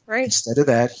alive. Right. Instead of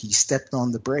that, he stepped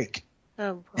on the brake.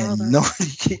 Oh, brother. And nobody,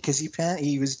 because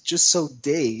he was just so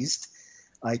dazed,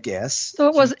 I guess. So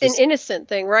it was an innocent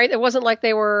thing, right? It wasn't like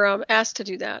they were asked to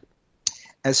do that.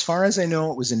 As far as I know,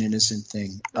 it was an innocent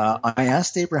thing. I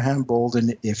asked Abraham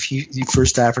Bolden if the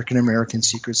first African-American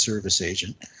Secret Service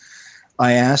agent,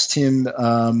 I asked him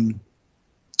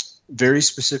very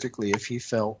specifically if he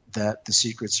felt that the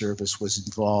Secret Service was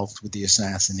involved with the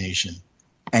assassination.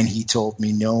 And he told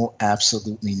me, no,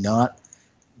 absolutely not.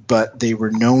 But they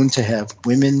were known to have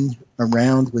women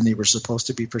around when they were supposed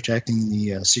to be protecting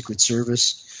the Secret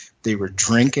Service. They were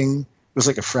drinking. It was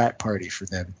like a frat party for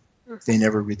them. They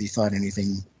never really thought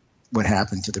anything would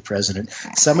happen to the president.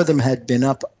 Some of them had been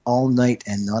up all night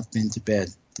and not been to bed.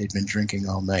 They'd been drinking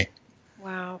all night.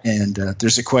 Wow. And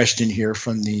there's a question here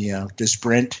from does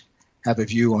Brent have a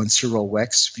view on Cyril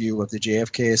Wecht's view of the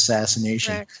JFK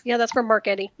assassination? Correct. Yeah, that's from Mark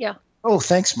Eddy. Yeah. Oh,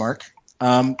 thanks, Mark.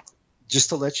 Just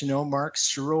to let you know, Mark,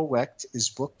 Cyril Wecht is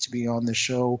booked to be on the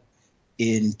show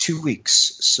in 2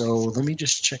 weeks. So let me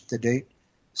just check the date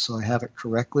so I have it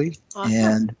correctly. Awesome.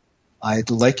 And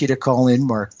I'd like you to call in,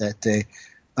 Mark, that day.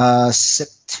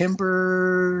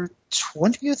 September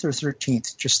 20th or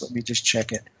 13th. Let me just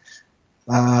check it.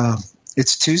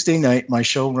 It's Tuesday night. My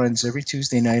show runs every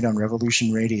Tuesday night on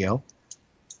Revolution Radio.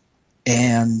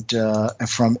 And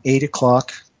from 8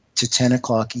 o'clock to 10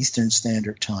 o'clock Eastern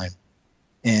Standard Time.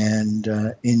 And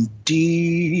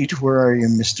indeed, where are you,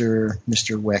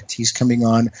 Mr. Wecht? He's coming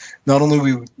on. Not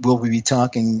only will we be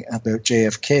talking about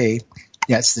JFK,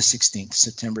 yeah, it's the 16th,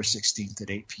 September 16th at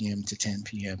 8 p.m. to 10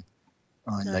 p.m.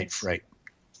 on Nice. Night Fright.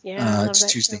 Yeah. It's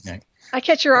Tuesday night. I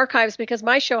catch your archives because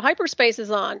my show, Hyperspace,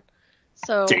 is on.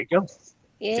 So There you go.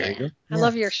 yeah, There you go. I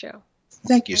love your show.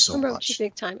 Thank you I so promote much. you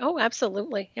big time. Oh,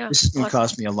 absolutely. Yeah. This is going to Awesome.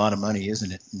 cost me a lot of money,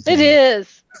 isn't it? It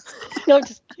is. No, I'm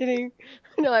just kidding.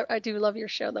 No, I do love your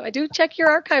show, though. I do check your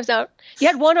archives out. You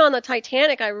had one on the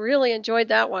Titanic. I really enjoyed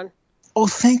that one. Oh,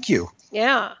 thank you.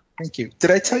 Yeah. Thank you.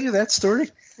 Did I tell you that story?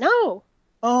 No.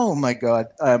 Oh, my God.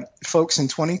 Folks, in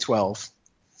 2012,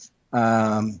 it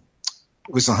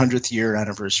was the 100th year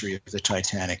anniversary of the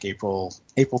Titanic, April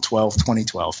 12,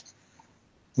 2012.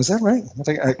 Was that right? I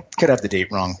think I could have the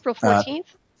date wrong. April 14th?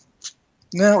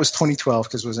 No, it was 2012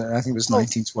 because I think it was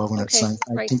 1912 when it sunk.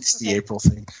 I think it's the April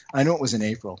thing. I know it was in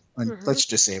April. And let's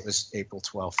just say it was April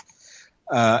 12th.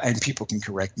 And people can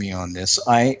correct me on this.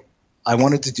 I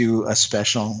wanted to do a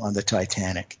special on the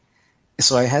Titanic.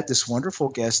 So I had this wonderful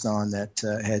guest on that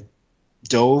had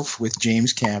dove with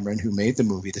James Cameron, who made the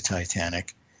movie The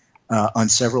Titanic, on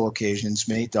several occasions,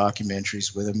 made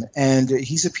documentaries with him. And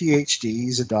he's a PhD,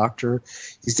 he's a doctor.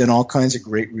 He's done all kinds of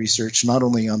great research, not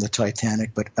only on the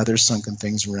Titanic, but other sunken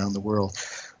things around the world.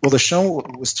 Well, the show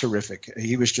was terrific.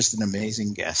 He was just an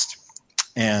amazing guest.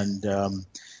 And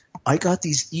I got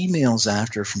these emails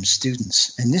after from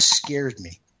students, and this scared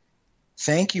me.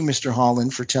 Thank you, Mr.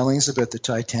 Holland, for telling us about the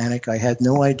Titanic. I had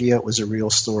no idea it was a real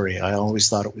story. I always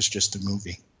thought it was just a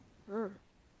movie.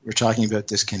 We're talking about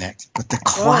disconnect. But the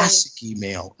classic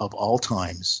email of all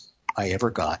times I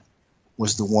ever got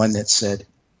was the one that said,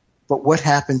 but what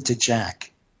happened to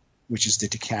Jack, which is the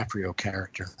DiCaprio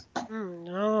character in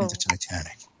the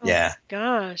Titanic. Yeah.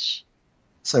 Gosh.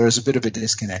 So there was a bit of a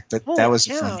disconnect, but that was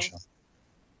a fun show.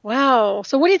 Wow.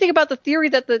 So what do you think about the theory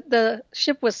that the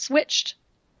ship was switched?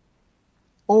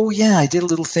 Oh, yeah, I did a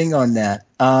little thing on that.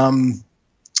 I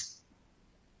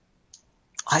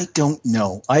don't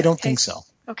know. I don't think so.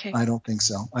 Okay. I don't think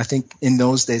so. I think in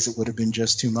those days it would have been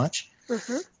just too much.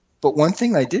 But one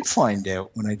thing I did find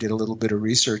out when I did a little bit of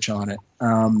research on it,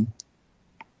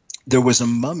 there was a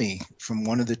mummy from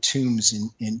one of the tombs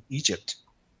in Egypt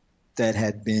that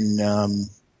had been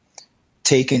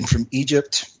taken from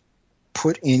Egypt,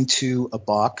 put into a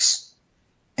box,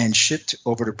 and shipped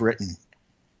over to Britain.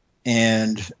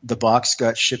 And the box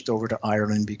got shipped over to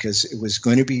Ireland because it was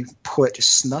going to be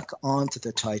snuck onto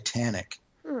the Titanic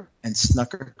and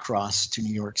snuck across to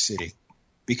New York City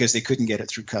because they couldn't get it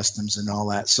through customs and all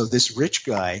that. So this rich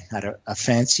guy had a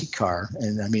fancy car,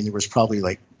 and I mean there was probably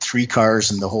like 3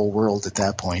 cars in the whole world at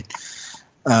that point,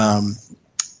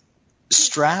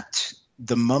 strapped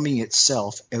the mummy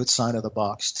itself outside of the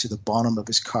box to the bottom of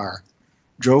his car,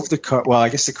 drove the car. Well, I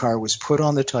guess the car was put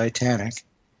on the Titanic,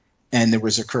 and there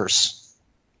was a curse.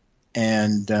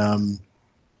 And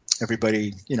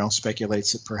everybody,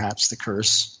 speculates that perhaps the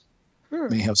curse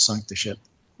may have sunk the ship.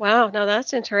 Wow, now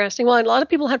that's interesting. Well, a lot of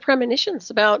people had premonitions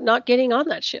about not getting on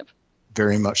that ship.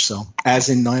 Very much so. As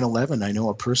in 9/11, I know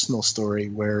a personal story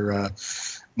where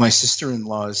my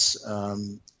sister-in-law's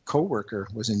co-worker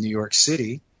was in New York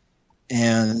City,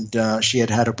 and she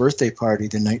had a birthday party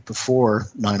the night before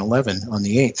 9/11 on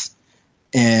the 8th.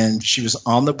 And she was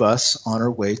on the bus on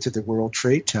her way to the World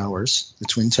Trade Towers, the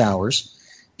Twin Towers.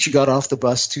 She got off the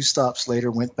bus 2 stops later,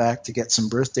 went back to get some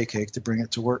birthday cake to bring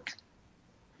it to work.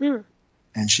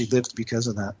 And she lived because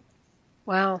of that.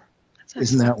 Wow.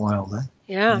 Isn't that wild, huh?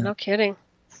 Yeah, no kidding.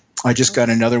 I just got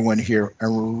another one here. I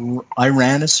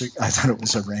thought it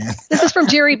was Iran. This is from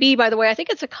Jerry B., by the way. I think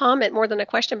it's a comment more than a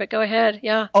question, but go ahead.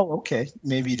 Yeah. Oh, okay.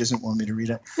 Maybe he doesn't want me to read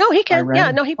it. No, he can.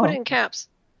 He put it in caps.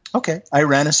 Okay. I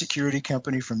ran a security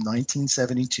company from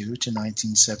 1972 to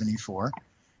 1974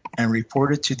 and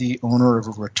reported to the owner of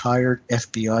a retired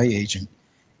FBI agent.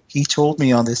 He told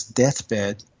me on this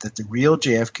deathbed that the real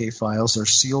JFK files are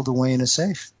sealed away in a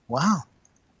safe. Wow.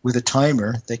 With a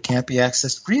timer that can't be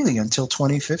accessed really until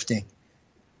 2050.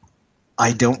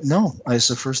 I don't know. It's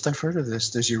the first I've heard of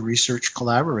this. Does your research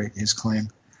corroborate his claim?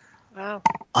 Wow.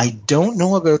 I don't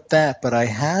know about that, but I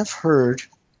have heard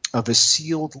of a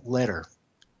sealed letter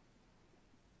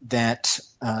that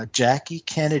Jackie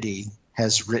Kennedy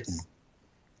has written,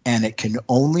 and it can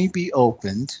only be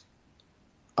opened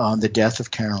on the death of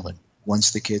Carolyn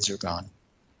once the kids are gone.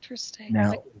 Interesting.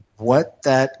 Now, what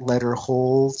that letter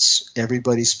holds,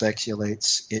 everybody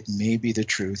speculates. It may be the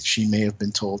truth. She may have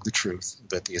been told the truth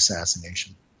about the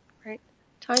assassination. Right.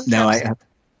 Time now, I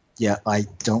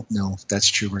don't know if that's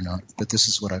true or not, but this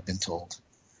is what I've been told.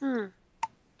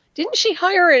 Didn't she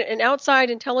hire an outside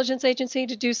intelligence agency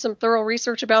to do some thorough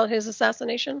research about his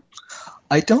assassination?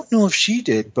 I don't know if she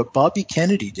did, but Bobby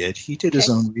Kennedy did. He did his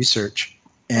own research.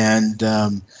 And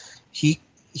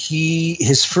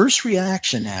his first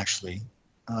reaction, actually,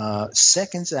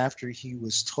 seconds after he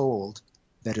was told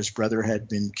that his brother had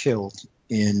been killed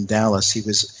in Dallas, he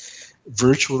was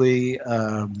virtually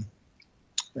at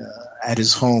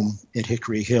his home at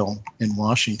Hickory Hill in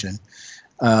Washington.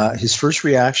 His first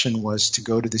reaction was to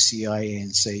go to the CIA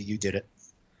and say, "You did it."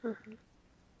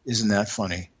 Isn't that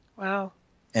funny? Wow.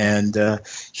 And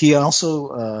he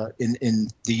also, in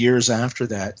the years after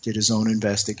that, did his own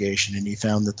investigation, and he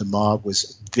found that the mob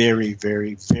was very,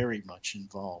 very, very much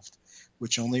involved,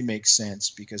 which only makes sense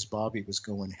because Bobby was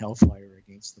going hellfire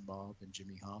against the mob and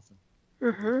Jimmy Hoffa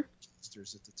at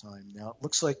the time. Now, it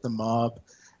looks like the mob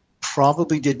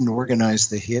probably didn't organize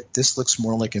the hit. This looks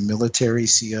more like a military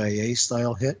CIA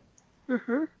style hit,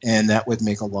 and that would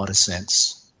make a lot of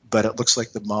sense. But it looks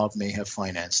like the mob may have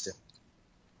financed it.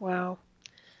 Wow.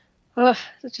 Ugh,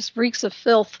 it just reeks of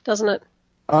filth, doesn't it?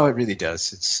 Oh, it really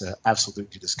does. It's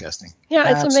absolutely disgusting.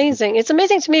 Yeah, it's amazing. It's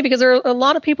amazing to me because there are a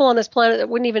lot of people on this planet that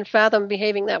wouldn't even fathom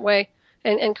behaving that way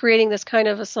and creating this kind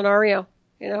of a scenario,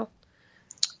 you know.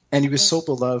 And he was so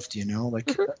beloved, you know,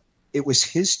 like it was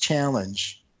his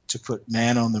challenge to put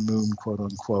man on the moon, quote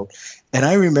unquote. And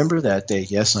I remember that day.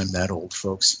 Yes, I'm that old,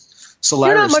 folks.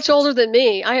 Solaris. You're not much older than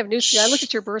me. I have news for you. I looked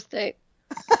at your birth date.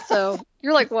 So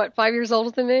you're like, what, 5 years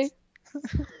older than me?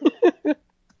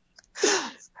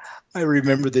 I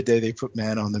remember the day they put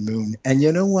man on the moon. And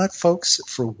you know what, folks?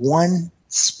 For one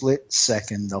split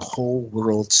second, the whole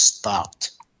world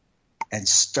stopped and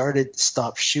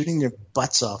stopped shooting their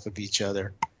butts off of each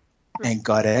other and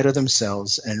got out of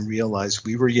themselves and realized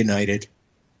we were united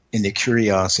in the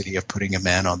curiosity of putting a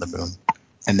man on the moon.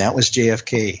 And that was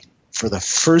JFK. For the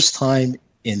first time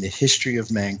in the history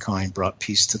of mankind, brought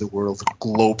peace to the world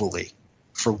globally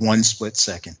for one split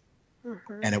second.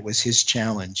 And it was his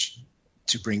challenge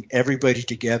to bring everybody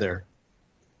together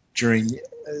during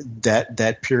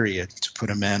that period to put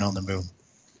a man on the moon.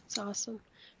 That's awesome.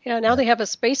 Yeah, now they have a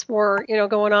space war, you know,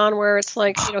 going on where it's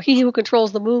like, you know, he who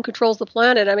controls the moon controls the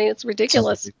planet. I mean, it's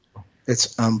ridiculous.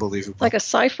 It's unbelievable. Like a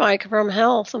sci-fi from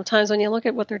hell sometimes when you look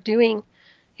at what they're doing.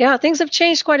 Yeah, things have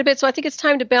changed quite a bit, so I think it's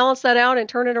time to balance that out and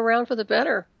turn it around for the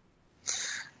better.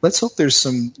 Let's hope there's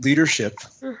some leadership.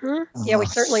 Yeah, we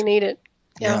certainly need it.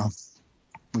 Yeah.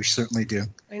 We certainly do.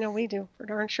 I know we do, for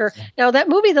darn sure. Now, that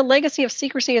movie, The Legacy of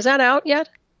Secrecy, is that out yet?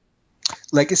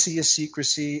 Legacy of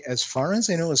Secrecy, as far as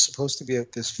I know, is supposed to be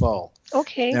out this fall.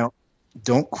 Okay. Now,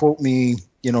 don't quote me,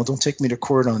 you know, don't take me to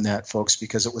court on that, folks,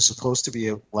 because it was supposed to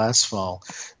be out last fall.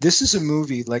 This is a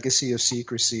movie, Legacy of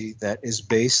Secrecy, that is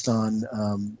based on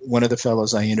one of the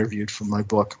fellows I interviewed for my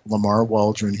book, Lamar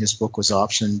Waldron. His book was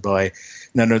optioned by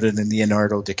none other than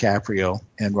Leonardo DiCaprio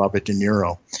and Robert De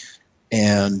Niro.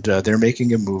 And they're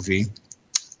making a movie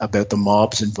about the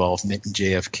mob's involvement in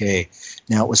JFK.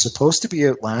 Now, it was supposed to be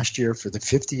out last year for the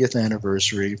 50th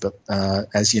anniversary, but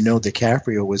as you know,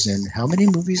 DiCaprio was in how many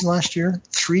movies last year?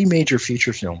 3 major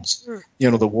feature films. You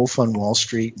know, The Wolf on Wall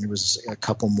Street, and there was a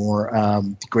couple more,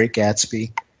 The Great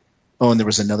Gatsby. Oh, and there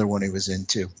was another one he was in,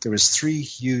 too. There was 3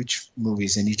 huge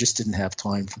movies, and he just didn't have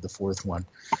time for the 4th one.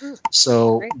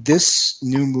 So this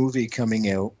new movie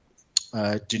coming out,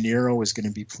 De Niro is going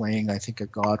to be playing, I think, a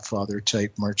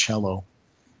Godfather-type Marcello,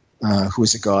 who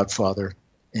is a Godfather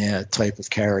type of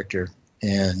character.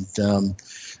 And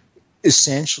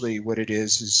essentially what it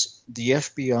is the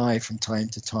FBI from time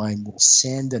to time will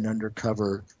send an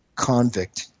undercover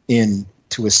convict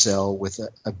into a cell with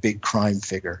a big crime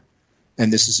figure.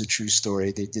 And this is a true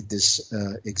story. They did this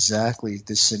exactly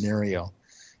this scenario.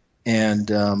 And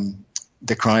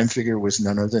the crime figure was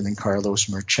none other than Carlos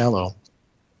Marcello,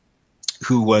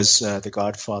 who was the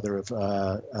godfather of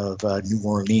New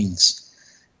Orleans.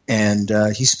 And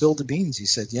he spilled the beans. He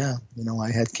said, yeah, you know,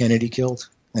 I had Kennedy killed,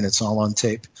 and it's all on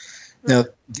tape. Now,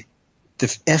 the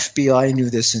FBI knew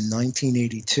this in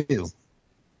 1982.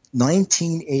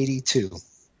 1982.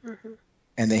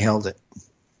 And they held it.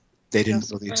 They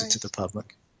didn't release it to the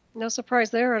public. No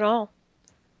surprise there at all.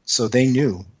 So they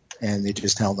knew, and they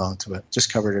just held on to it,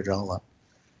 just covered it all up.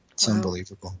 It's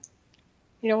unbelievable.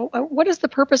 You know, what is the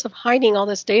purpose of hiding all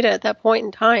this data at that point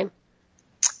in time?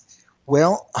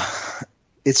 Well,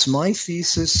 it's my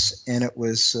thesis, and it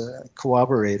was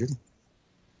corroborated,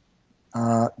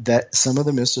 that some of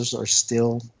the missiles are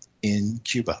still in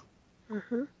Cuba.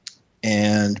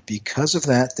 And because of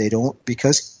that,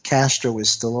 because Castro is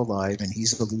still alive and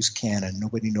he's a loose cannon,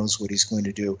 nobody knows what he's going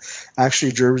to do.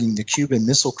 Actually, during the Cuban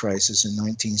Missile Crisis in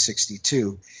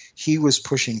 1962, he was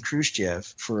pushing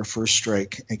Khrushchev for a first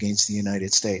strike against the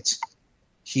United States.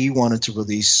 He wanted to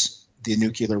release the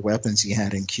nuclear weapons he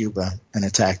had in Cuba and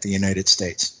attack the United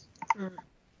States.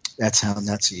 That's how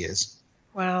nuts he is.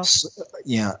 Wow.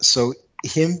 So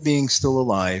him being still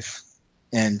alive,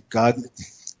 and God,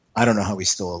 I don't know how he's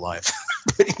still alive,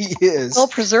 but he is. Well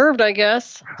preserved, I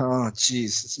guess. Oh,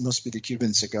 geez. It must be the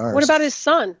Cuban cigars. What about his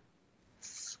son?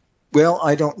 Well,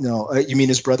 I don't know. You mean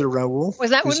his brother Raul?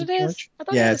 Was that what it is? I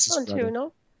thought he had a son too,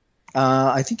 no?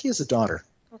 I think he has a daughter.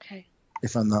 Okay.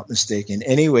 If I'm not mistaken.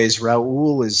 Anyways,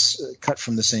 Raul is cut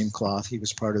from the same cloth. He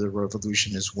was part of the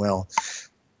revolution as well.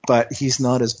 But he's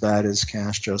not as bad as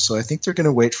Castro. So I think they're going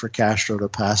to wait for Castro to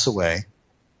pass away.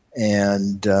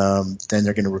 And then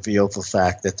they're going to reveal the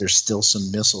fact that there's still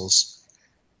some missiles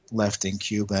left in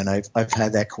Cuba, and I've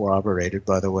had that corroborated,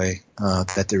 by the way,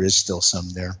 that there is still some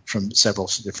there from several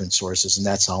different sources, and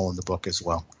that's all in the book as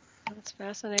well. That's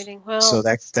fascinating. Well, so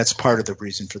that's part of the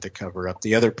reason for the cover-up.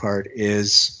 The other part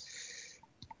is,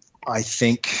 I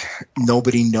think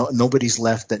nobody's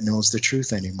left that knows the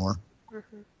truth anymore.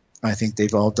 Mm-hmm. I think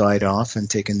they've all died off and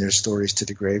taken their stories to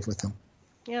the grave with them.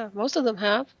 Yeah, most of them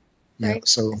have. Yeah, right?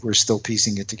 So we're still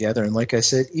piecing it together. And like I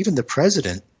said, even the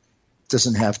president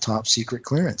doesn't have top secret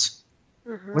clearance.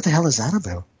 Mm-hmm. What the hell is that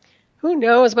about? Who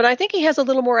knows? But I think he has a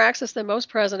little more access than most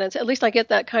presidents. At least I get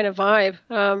that kind of vibe.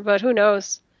 But who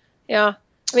knows? Yeah.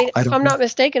 I mean, if I'm not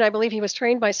mistaken, I believe he was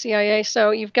trained by CIA.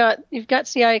 So you've got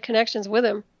CIA connections with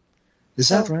him. Is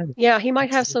that right? Yeah, he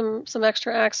might have some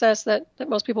extra access that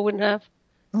most people wouldn't have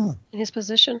in his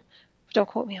position. Don't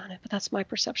quote me on it, but that's my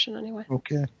perception anyway.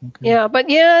 Okay. Yeah, but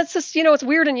yeah, it's just, it's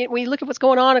weird. And we look at what's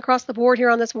going on across the board here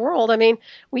on this world. I mean,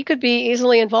 we could be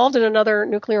easily involved in another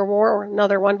nuclear war or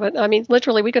another one. But I mean,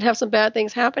 literally, we could have some bad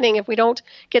things happening if we don't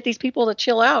get these people to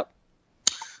chill out.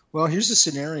 Well, here's a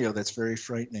scenario that's very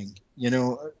frightening.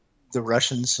 The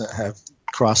Russians have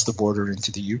crossed the border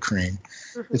into the Ukraine.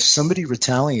 Mm-hmm. If somebody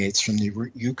retaliates from the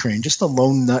Ukraine, just a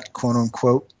lone nut, quote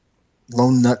unquote,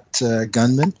 lone nut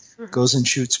gunman goes and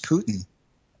shoots Putin,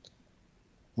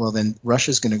 well, then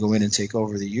Russia's going to go in and take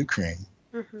over the Ukraine.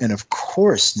 Mm-hmm. And of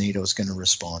course, NATO's going to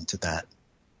respond to that.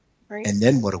 Right. And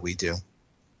then what do we do?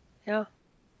 Yeah.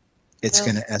 It's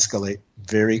going to escalate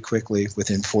very quickly.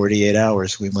 Within 48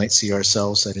 hours, we might see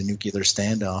ourselves at a nuclear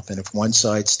standoff. And if one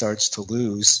side starts to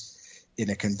lose in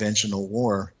a conventional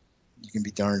war, you can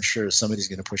be darn sure somebody's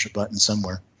going to push a button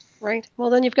somewhere. Right. Well,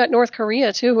 then you've got North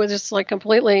Korea, too, who is just like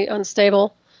completely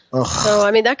unstable. Oh. So, I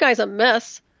mean, that guy's a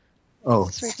mess. Oh,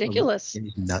 it's ridiculous.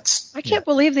 He's nuts. I can't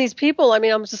believe these people. I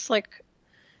mean, I'm just like,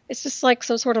 it's just like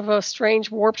some sort of a strange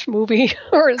warped movie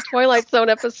or a Twilight Zone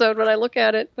episode when I look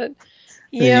at it. But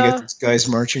yeah. You get these guys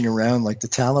marching around like the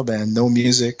Taliban, no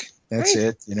music. That's right.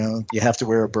 It. You have to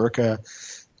wear a burqa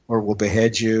or we'll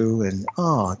behead you. And,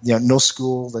 no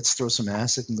school. Let's throw some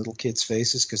acid in little kids'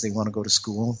 faces because they want to go to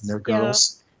school and they're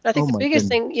girls. Yeah. I think the biggest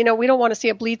thing, we don't want to see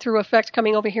a bleed-through effect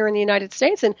coming over here in the United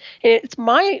States. And it's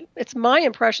my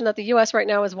impression that the U.S. right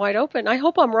now is wide open. I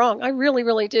hope I'm wrong. I really,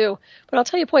 really do. But I'll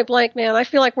tell you point blank, man, I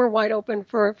feel like we're wide open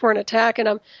for an attack. And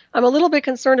I'm a little bit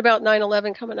concerned about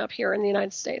 9/11 coming up here in the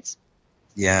United States.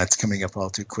 Yeah, it's coming up all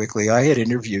too quickly. I had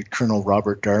interviewed Colonel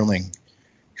Robert Darling,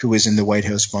 who was in the White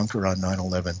House bunker on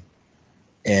 9/11.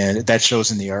 And that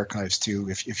show's in the archives, too,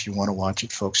 if you want to watch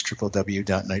it, folks,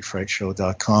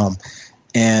 www.nightfrightshow.com.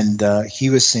 And he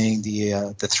was saying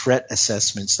the threat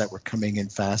assessments that were coming in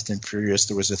fast and furious.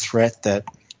 There was a threat that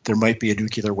there might be a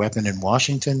nuclear weapon in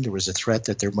Washington. There was a threat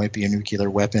that there might be a nuclear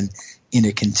weapon in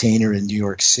a container in New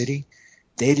York City.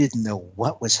 They didn't know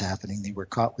what was happening. They were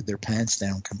caught with their pants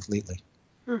down completely.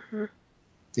 Mm-hmm.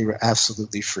 They were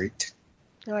absolutely freaked.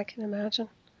 Oh, I can imagine.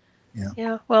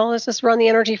 Yeah. Well, let's just run the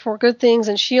energy for good things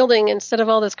and shielding instead of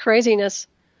all this craziness.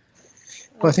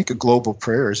 Well, I think a global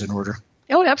prayer is in order.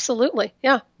 Oh, absolutely.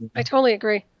 Yeah, I totally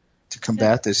agree. To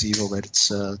combat this evil that's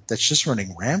just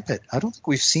running rampant. I don't think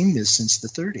we've seen this since the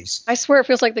 30s. I swear it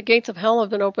feels like the gates of hell have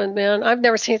been opened, man. I've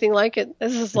never seen anything like it.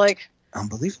 This is like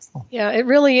unbelievable. Yeah, it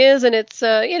really is. And it's,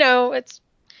 I'd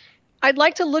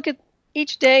like to look at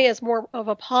each day as more of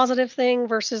a positive thing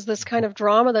versus this kind of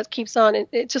drama that keeps on.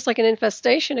 It's just like an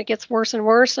infestation. It gets worse and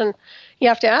worse. And you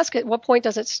have to ask at what point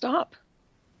does it stop?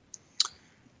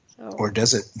 Or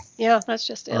does it? Yeah, that's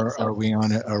just it. Or are we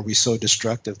on it? Are we so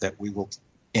destructive that we will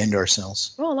end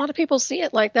ourselves? Well, a lot of people see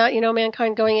it like that.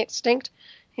 Mankind going extinct,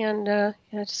 and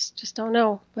just don't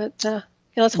know. But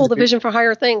let's hold the vision for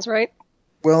higher things, right?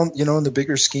 Well, in the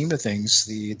bigger scheme of things,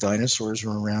 the dinosaurs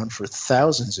were around for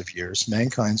thousands of years.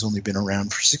 Mankind's only been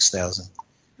around for 6,000,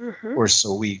 or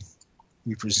so we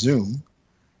presume,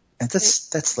 and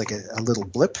that's like a little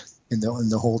blip in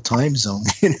the whole time zone,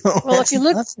 Well, if you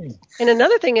look, and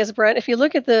another thing is, Brent, if you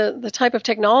look at the type of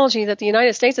technology that the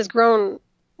United States has grown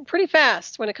pretty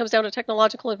fast when it comes down to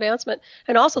technological advancement,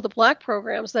 and also the black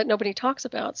programs that nobody talks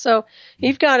about. So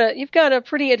you've got a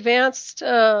pretty advanced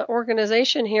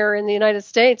organization here in the United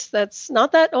States that's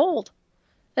not that old.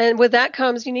 And with that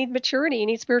comes you need maturity, you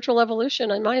need spiritual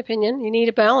evolution, in my opinion. You need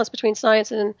a balance between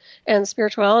science and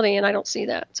spirituality, and I don't see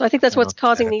that. So I think that's what's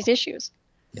causing these issues.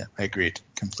 Yeah, I agreed.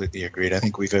 Completely agreed. I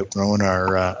think we've outgrown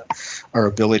our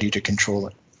ability to control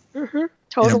it. Mm-hmm.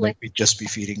 Totally. It might just be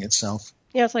feeding itself.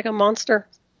 Yeah, it's like a monster.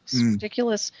 It's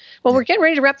ridiculous. Well, we're getting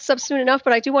ready to wrap this up soon enough,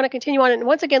 but I do want to continue on. And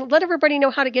once again, let everybody know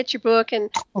how to get your book and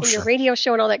your radio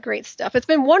show and all that great stuff. It's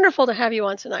been wonderful to have you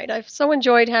on tonight. I've so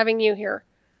enjoyed having you here.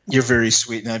 You're very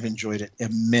sweet, and I've enjoyed it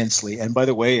immensely. And by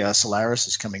the way, Solaris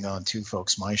is coming on too,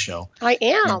 folks, my show. I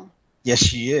am. And yes,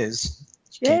 she is.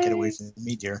 She can't get away from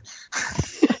me, dear.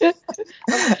 I'm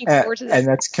looking forward to that. And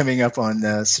that's coming up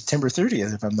on September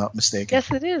 30th, if I'm not mistaken.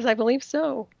 Yes, it is. I believe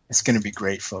so. It's going to be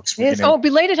great, folks. Oh,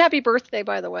 belated happy birthday,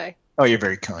 by the way. Oh, you're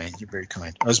very kind. You're very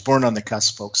kind. I was born on the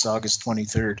cusp, folks, August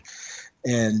 23rd.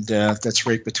 And that's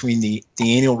right between the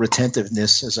anal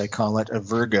retentiveness, as I call it, of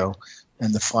Virgo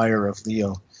and the fire of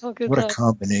Leo. Oh, good. What a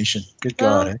combination. Good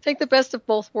God. Well, take the best of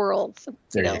both worlds.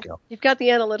 There you go. You've got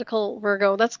the analytical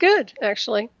Virgo. That's good,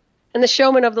 actually. And the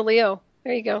showman of the Leo.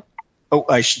 There you go. Oh,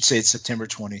 I should say it's September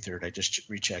 23rd. I just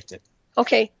rechecked it.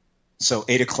 Okay. So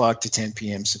 8 o'clock to 10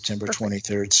 p.m., September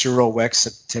 23rd. Cyril Wex,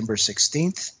 September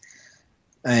 16th.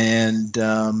 And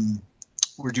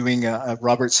we're doing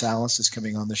Robert Salas is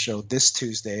coming on the show this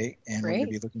Tuesday. And we're going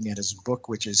to be looking at his book,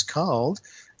 which is called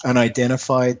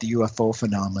Unidentified, the UFO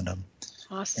Phenomenon.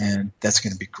 Awesome. And that's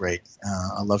going to be great.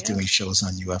 I love doing shows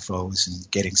on UFOs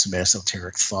and getting some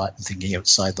esoteric thought and thinking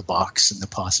outside the box and the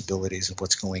possibilities of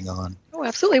what's going on. Oh,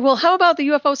 absolutely. Well, how about the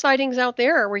UFO sightings out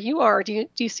there where you are? Do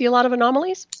you see a lot of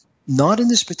anomalies? Not in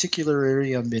this particular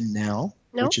area I'm in now,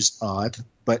 No? which is odd.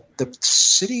 But the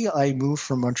city I moved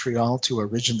from Montreal to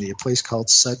originally, a place called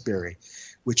Sudbury,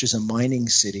 which is a mining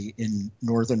city in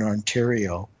northern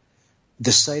Ontario,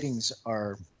 the sightings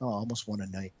are almost one a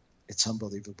night. It's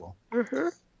unbelievable. Mm-hmm.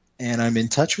 And I'm in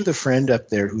touch with a friend up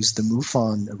there who's the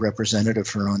MUFON representative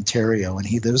for Ontario, and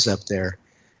he lives up there.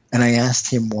 And I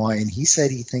asked him why, and he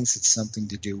said he thinks it's something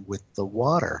to do with the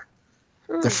water,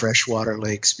 the freshwater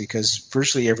lakes, because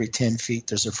virtually every 10 feet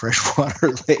there's a freshwater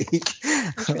lake.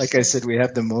 Like I said, we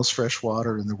have the most fresh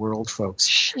water in the world,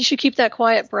 folks. You should keep that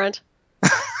quiet, Brent.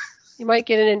 You might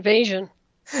get an invasion.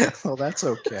 Well, that's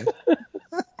okay.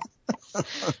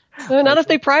 Not if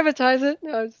they privatize it.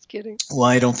 No, I was just kidding. Well,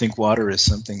 I don't think water is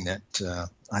something that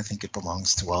I think it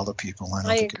belongs to all the people.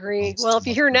 I agree. Well, if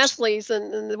you hear Nestle's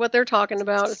and what they're talking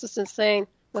about, it's just insane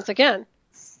once again.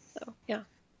 So, yeah.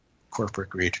 Corporate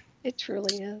greed. It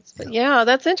truly is. But yeah,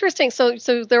 that's interesting.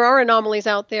 So there are anomalies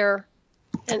out there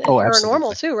and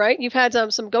paranormal too, right? You've had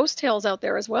some ghost tales out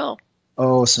there as well.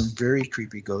 Oh, some very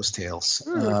creepy ghost tales,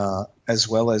 as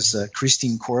well as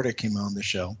Christine Corda came on the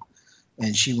show.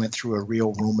 And she went through a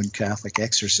real Roman Catholic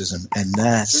exorcism, and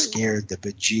that scared the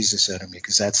bejesus out of me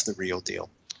because that's the real deal.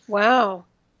 Wow.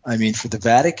 I mean, for the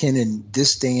Vatican in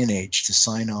this day and age to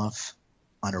sign off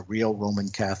on a real Roman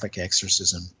Catholic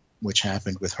exorcism, which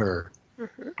happened with her,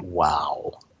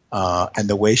 wow. And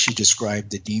the way she described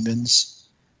the demons,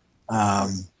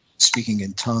 speaking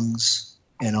in tongues,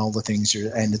 and all the things,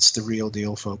 and it's the real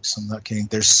deal, folks. I'm not kidding.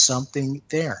 There's something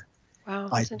there. Wow,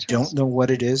 I don't know what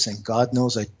it is, and God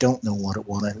knows I don't know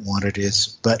what it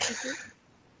is. But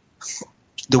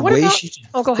the way she.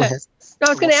 Oh, go ahead. No, I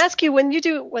was going to ask you when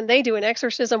they do an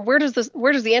exorcism, where does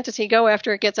the entity go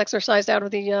after it gets exorcised out of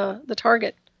the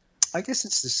target? I guess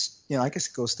it's this. I guess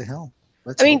it goes to hell.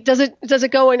 Does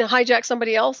it go and hijack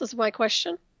somebody else? Is my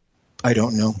question. I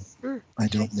don't know. I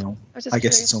don't know. I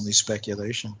guess it's only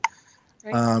speculation.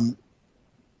 Right.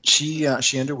 She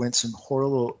underwent some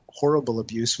horrible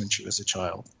abuse when she was a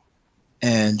child,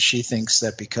 and she thinks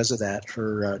that because of that,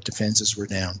 her defenses were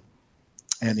down,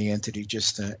 and the entity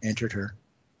just entered her,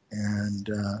 and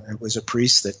it was a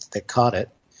priest that caught it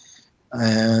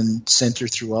and sent her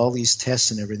through all these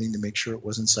tests and everything to make sure it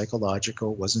wasn't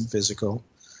psychological, wasn't physical,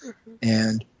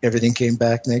 and everything came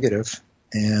back negative.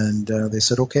 And they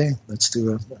said, okay, let's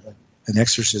do an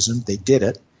exorcism. They did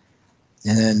it.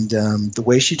 And the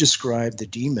way she described the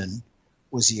demon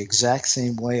was the exact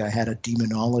same way I had a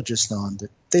demonologist on. That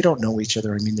they don't know each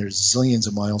other. I mean, they're zillions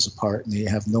of miles apart, and they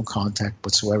have no contact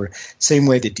whatsoever. Same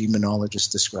way the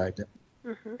demonologist described it.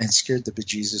 And scared the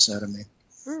bejesus out of me.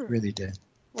 Really did.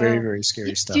 Very, very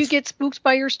scary stuff. Do you get spooked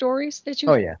by your stories? Did you?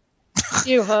 Oh, yeah.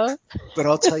 You, huh? But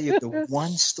I'll tell you, the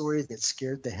one story that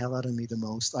scared the hell out of me the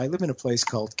most, I live in a place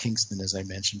called Kingston, as I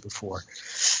mentioned before.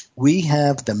 We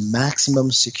have the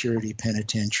maximum security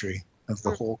penitentiary of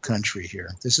the whole country here.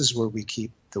 This is where we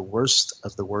keep the worst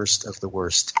of the worst of the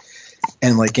worst.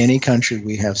 And like any country,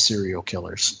 we have serial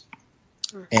killers.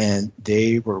 And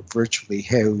they were virtually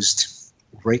housed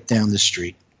right down the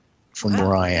street from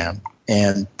where I am.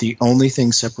 And the only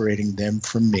thing separating them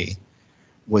from me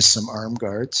was some armed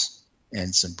guards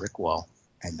and some brick wall,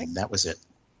 and then that was it.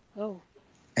 Oh.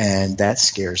 And that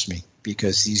scares me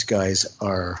because these guys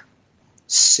are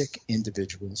sick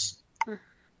individuals.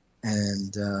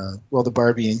 And, the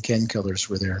Barbie and Ken killers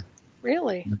were there.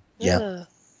 Really? Yeah,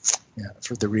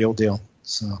 for the real deal.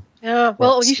 So. Yeah,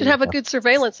 well, you should have a good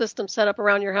surveillance system set up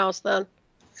around your house then.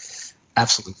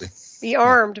 Absolutely. Be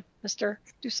armed, mister.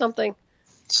 Do something.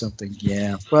 something.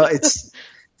 Yeah. Well, it's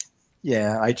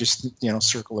I just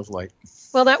circle of light.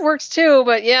 Well, that works too,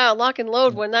 but yeah, lock and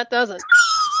load when that doesn't.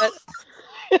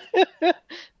 But,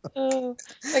 oh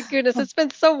my goodness, it's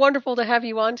been so wonderful to have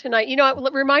you on tonight.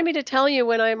 Remind me to tell you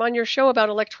when I'm on your show about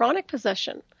electronic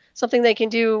possession, something they can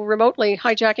do remotely,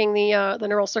 hijacking the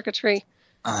neural circuitry.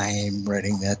 I'm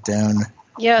writing that down.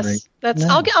 Yes, right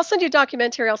now. I'll send you a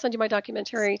documentary. I'll send you my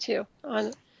documentary too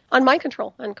on mind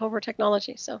control and covert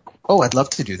technology. So. Oh, I'd love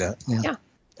to do that. Yeah.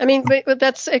 I mean, but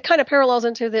it kind of parallels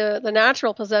into the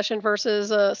natural possession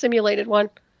versus a simulated one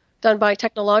done by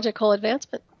technological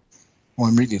advancement. Well,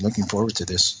 I'm really looking forward to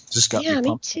this. This got me pumped.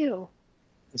 Me too.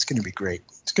 It's going to be great.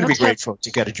 It's going to be great, folks.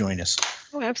 You got to join us.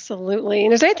 Oh, absolutely.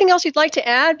 And is there anything else you'd like to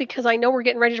add? Because I know we're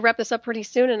getting ready to wrap this up pretty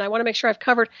soon, and I want to make sure I've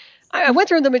covered. I went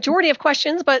through the majority of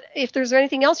questions, but if there's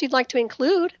anything else you'd like to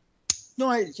include. No,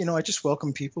 I just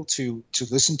welcome people to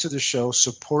listen to the show,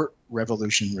 support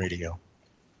Revolution Radio.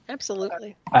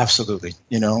 Absolutely. Absolutely.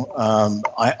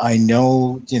 I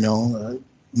know,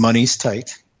 money's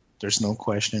tight. There's no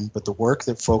question. But the work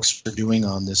that folks are doing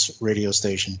on this radio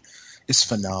station is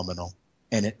phenomenal,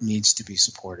 and it needs to be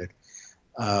supported.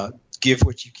 Give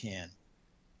what you can,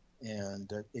 and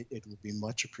it will be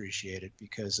much appreciated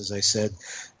because, as I said,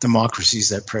 democracy is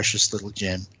that precious little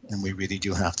gem, and we really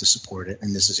do have to support it,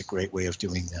 and this is a great way of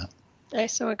doing that. I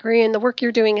so agree, and the work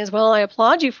you're doing as well. I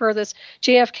applaud you for this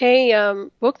JFK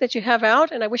book that you have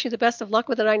out, and I wish you the best of luck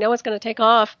with it. I know it's going to take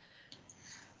off.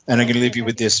 And I'm going to leave you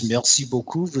with this. Merci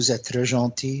beaucoup. Vous êtes très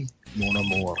gentil, mon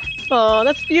amour. Oh,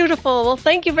 that's beautiful. Well,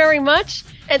 thank you very much.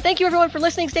 And thank you, everyone, for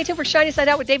listening. Stay tuned for Shiny Side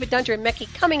Out with David Dunger and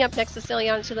Mekki coming up next to Sail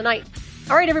On Into the Night.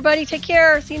 All right, everybody, take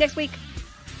care. See you next week.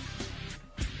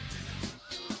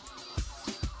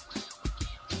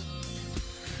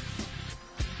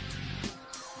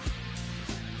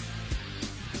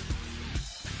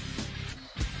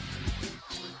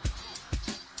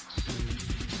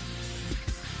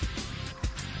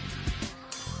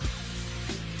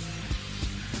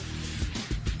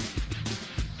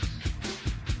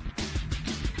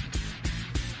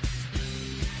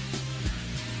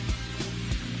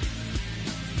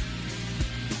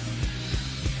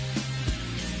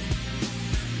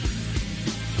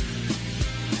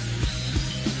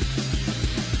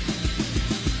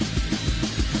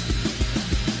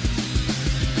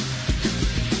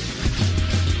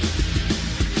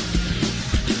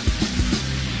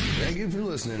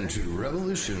 Listening to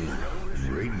Revolution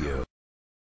Radio.